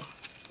we go.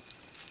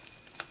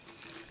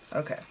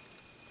 Okay.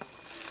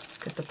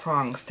 Get the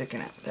prong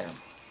sticking out there.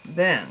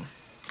 Then,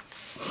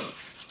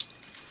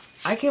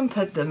 I can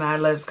put the Mad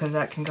Libs because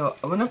that can go.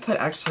 I'm going to put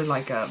actually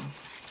like a,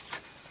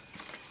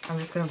 I'm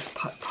just going to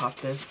pop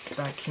this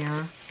back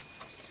here.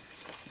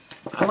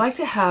 I like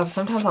to have,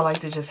 sometimes I like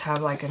to just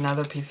have like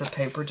another piece of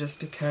paper just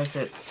because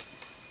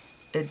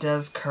it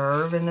does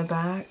curve in the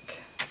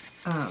back.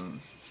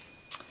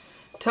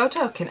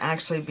 Toto can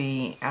actually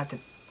be at the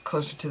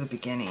closer to the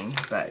beginning,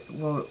 but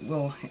we'll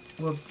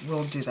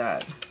do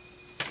that.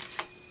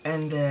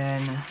 And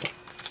then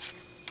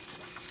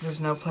there's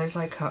no place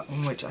like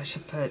home, which I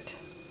should put.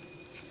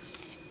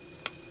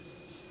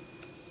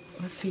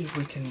 Let's see if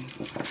we can.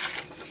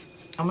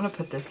 I'm gonna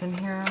put this in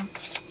here,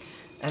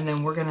 and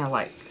then we're gonna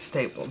like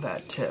staple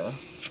that to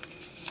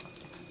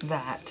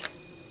that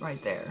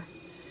right there,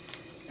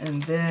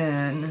 and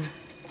then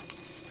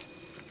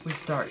we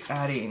start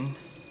adding.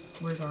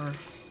 Where's our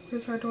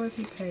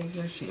Dorothy page?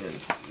 There she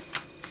is.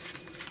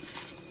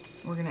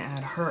 We're gonna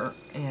add her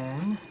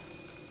in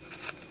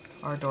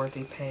our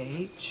Dorothy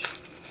page.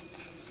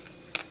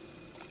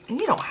 And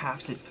you don't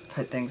have to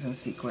put things in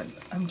sequence.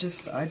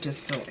 I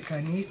just feel like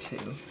I need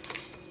to.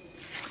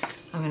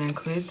 I'm gonna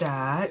include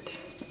that.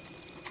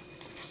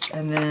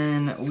 And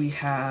then we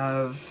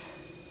have,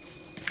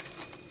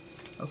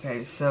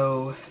 okay,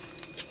 so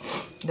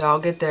they all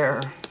get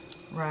their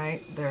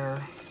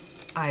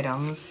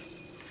items.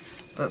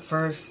 But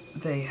first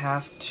they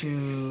have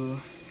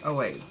to, oh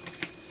wait,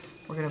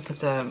 we're gonna put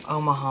the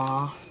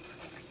Omaha,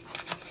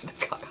 the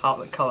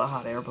color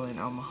hot air balloon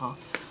Omaha.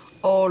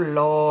 Oh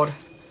Lord.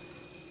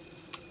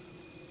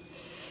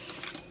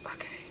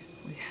 Okay,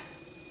 we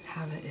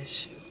have an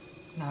issue,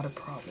 not a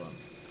problem.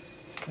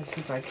 Let's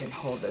see if I can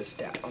hold this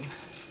down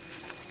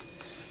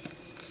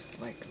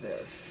like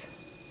this.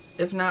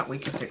 If not, we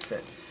can fix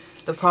it.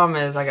 The problem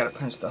is I gotta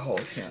punch the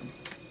holes here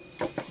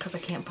because I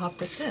can't pop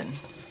this in.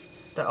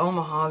 The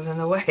Omaha's in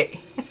the way.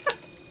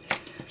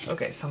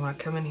 Okay, so I'm gonna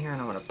come in here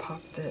and I'm gonna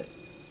pop the,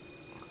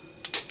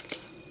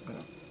 I'm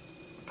gonna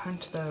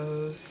punch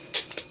those.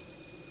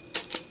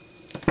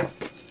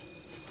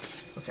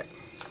 Okay.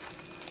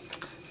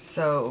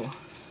 So,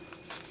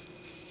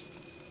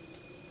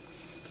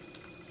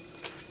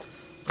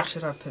 or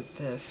should I put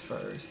this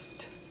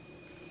first?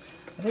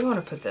 I think I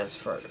want to put this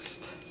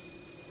first.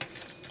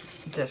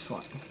 This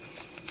one.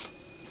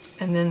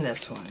 And then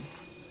this one.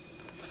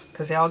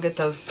 Because they all get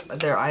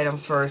their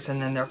items first,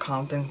 and then they're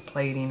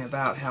contemplating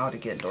about how to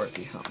get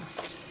Dorothy home.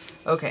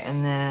 Okay,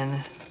 and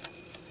then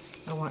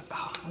I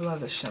love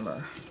the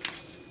shimmer.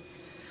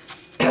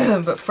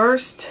 But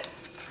first,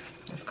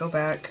 let's go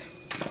back.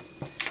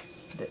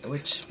 The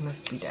witch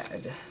must be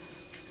dead.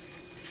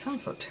 It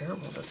sounds so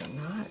terrible, does it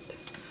not?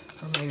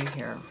 Or maybe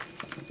here.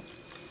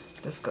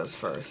 This goes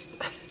first.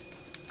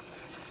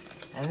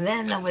 And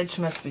then the witch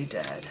must be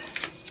dead.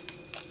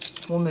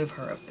 We'll move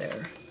her up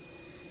there.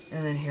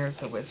 And then here's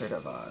the Wizard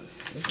of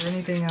Oz. Is there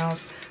anything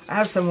else? I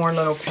have some more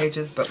little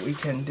pages, but we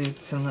can do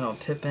some little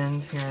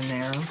tip-ins here and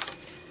there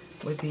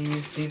with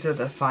these. These are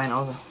the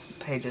final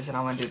pages, and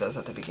I want to do those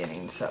at the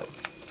beginning. So,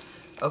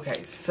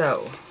 okay,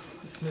 so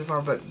let's move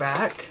our book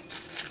back.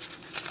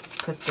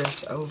 Put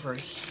this over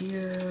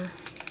here.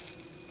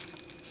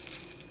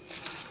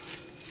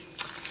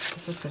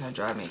 This is going to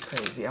drive me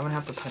crazy. I'm going to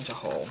have to punch a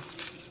hole.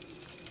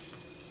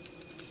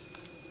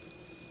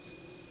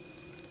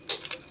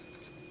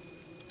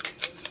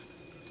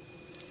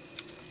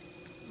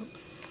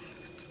 Oops.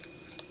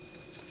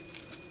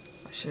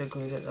 I should have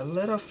glued it a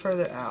little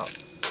further out.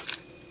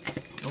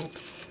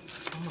 Oops.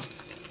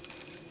 Almost.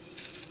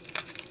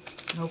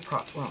 No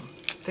problem.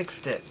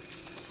 Fixed it.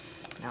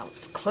 Now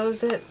let's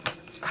close it.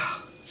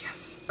 Oh,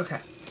 yes. Okay.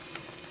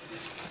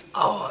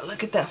 Oh,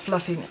 look at that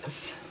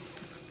fluffiness.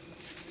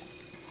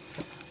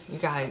 You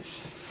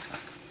guys,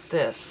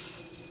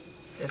 this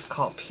is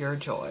called pure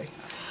joy.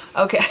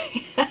 Okay.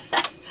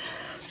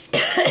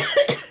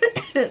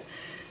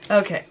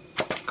 Okay.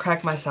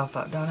 Crack myself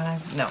up, don't I?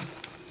 No.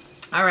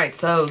 Alright,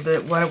 so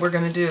what we're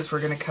going to do is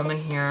we're going to come in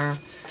here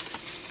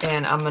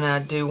and I'm going to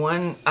do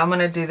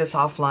this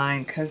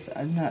offline because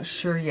I'm not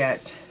sure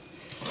yet.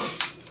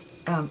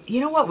 You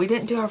know what? We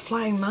didn't do our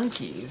flying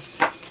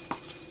monkeys.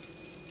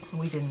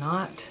 We did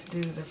not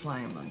do the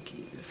flying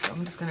monkeys. So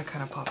I'm just going to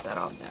kind of pop that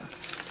on there.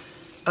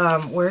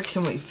 Where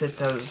can we fit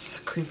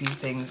those creepy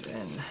things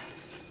in?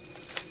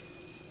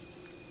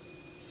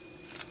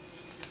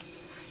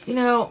 You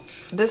know,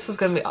 this is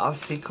going to be off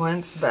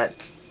sequence, but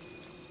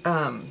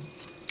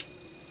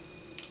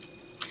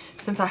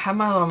since I have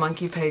my little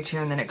monkey page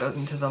here and then it goes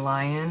into the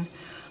lion,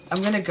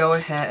 I'm going to go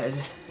ahead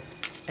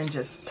and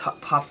just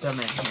pop them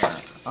in here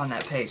on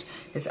that page.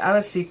 It's out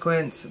of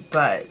sequence,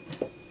 but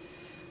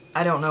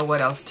I don't know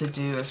what else to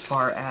do as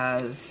far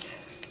as,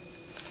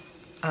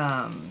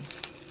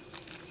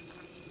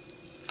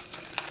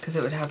 because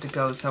it would have to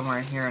go somewhere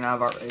in here and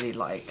I've already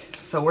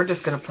so we're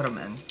just going to put them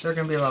in. They're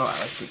going to be a little out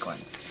of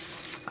sequence.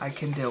 I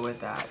can deal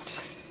with that.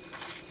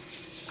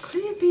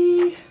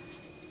 Creepy.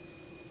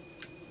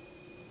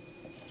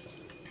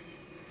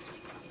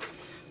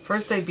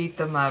 First they beat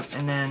them up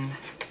and then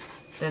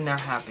they're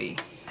happy.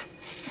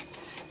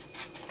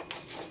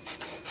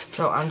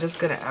 So I'm just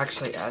going to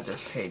actually add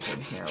this page in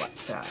here like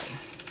that.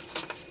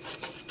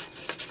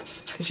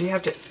 Because you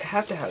have to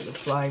have the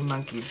flying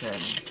monkeys in.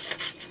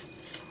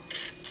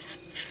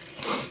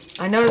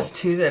 I noticed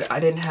too that I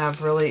didn't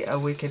have really a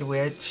Wicked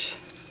Witch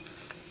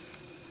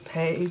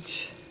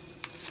page.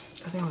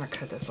 I think I'm going to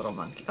cut this little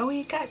monkey. Oh,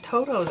 he got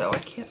Toto though. I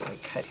can't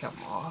like cut him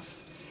off.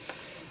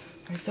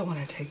 I just don't want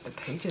to take the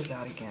pages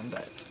out again,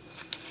 but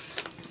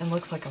it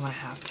looks like I might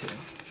have to.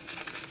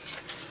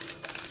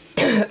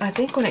 I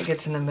think when it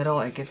gets in the middle,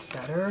 it gets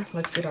better.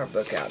 Let's get our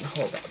book out and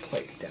hold that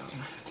place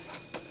down.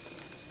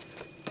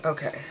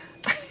 Okay.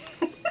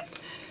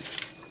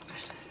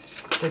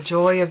 The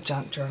joy of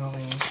junk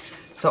journaling.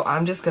 So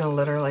I'm just going to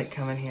literally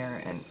come in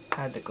here and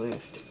add the glue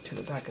stick to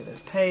the back of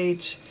this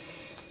page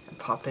and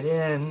pop it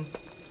in.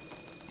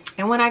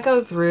 And when I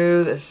go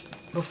through this,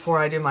 before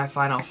I do my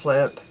final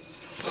flip,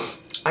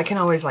 I can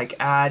always like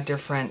add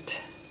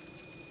different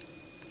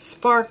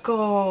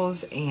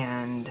sparkles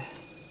and,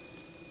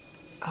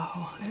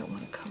 oh, I don't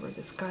want to cover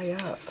this guy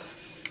up.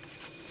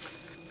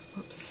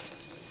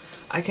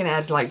 Whoops. I can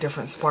add like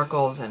different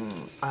sparkles and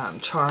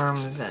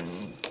charms and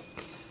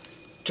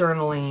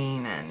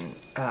journaling and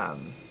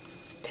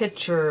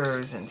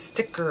pictures and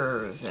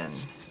stickers and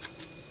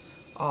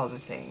all the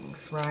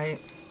things, right?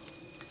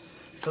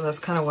 So that's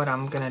kind of what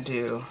I'm going to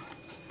do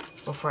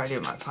before I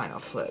do my final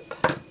flip.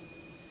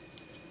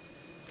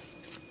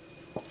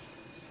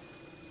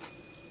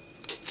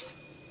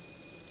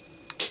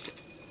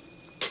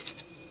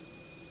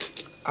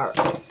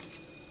 Alright.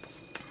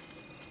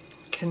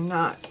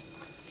 Cannot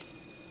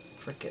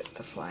forget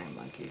the flying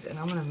monkeys. And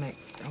I'm going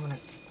to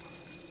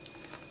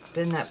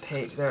bend that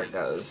page. There it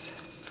goes.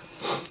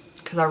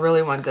 Because I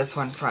really want this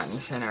one front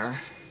and center.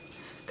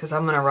 Because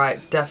I'm going to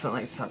write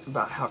definitely something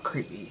about how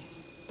creepy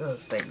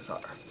those things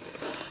are.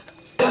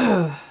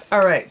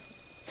 Alright.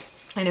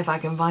 And if I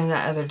can find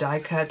that other die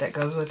cut that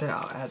goes with it,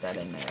 I'll add that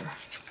in there.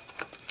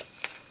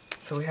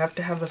 So we have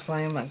to have the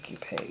flying monkey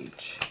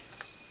page.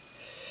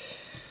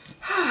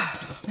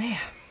 Man,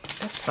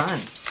 that's fun.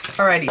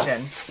 Alrighty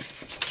then.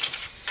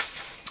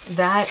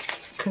 That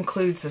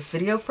concludes this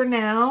video for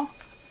now.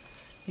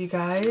 You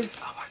guys,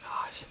 oh my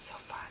gosh, it's so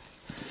fun.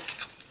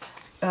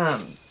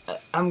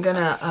 I'm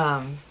gonna,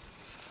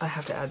 I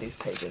have to add these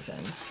pages in.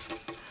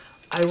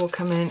 I will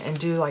come in and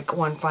do like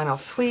one final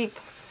sweep,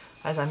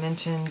 as I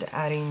mentioned,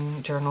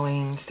 adding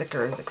journaling,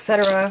 stickers,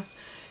 etc.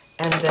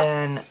 And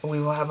then we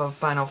will have a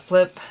final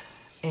flip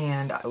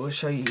and I will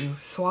show you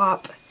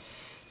swap.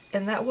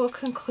 And that will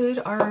conclude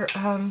our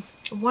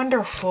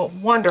wonderful,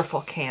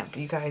 wonderful camp,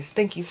 you guys.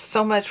 Thank you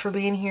so much for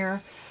being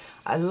here.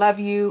 I love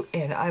you,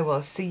 and I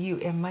will see you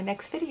in my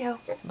next video.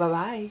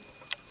 Bye-bye.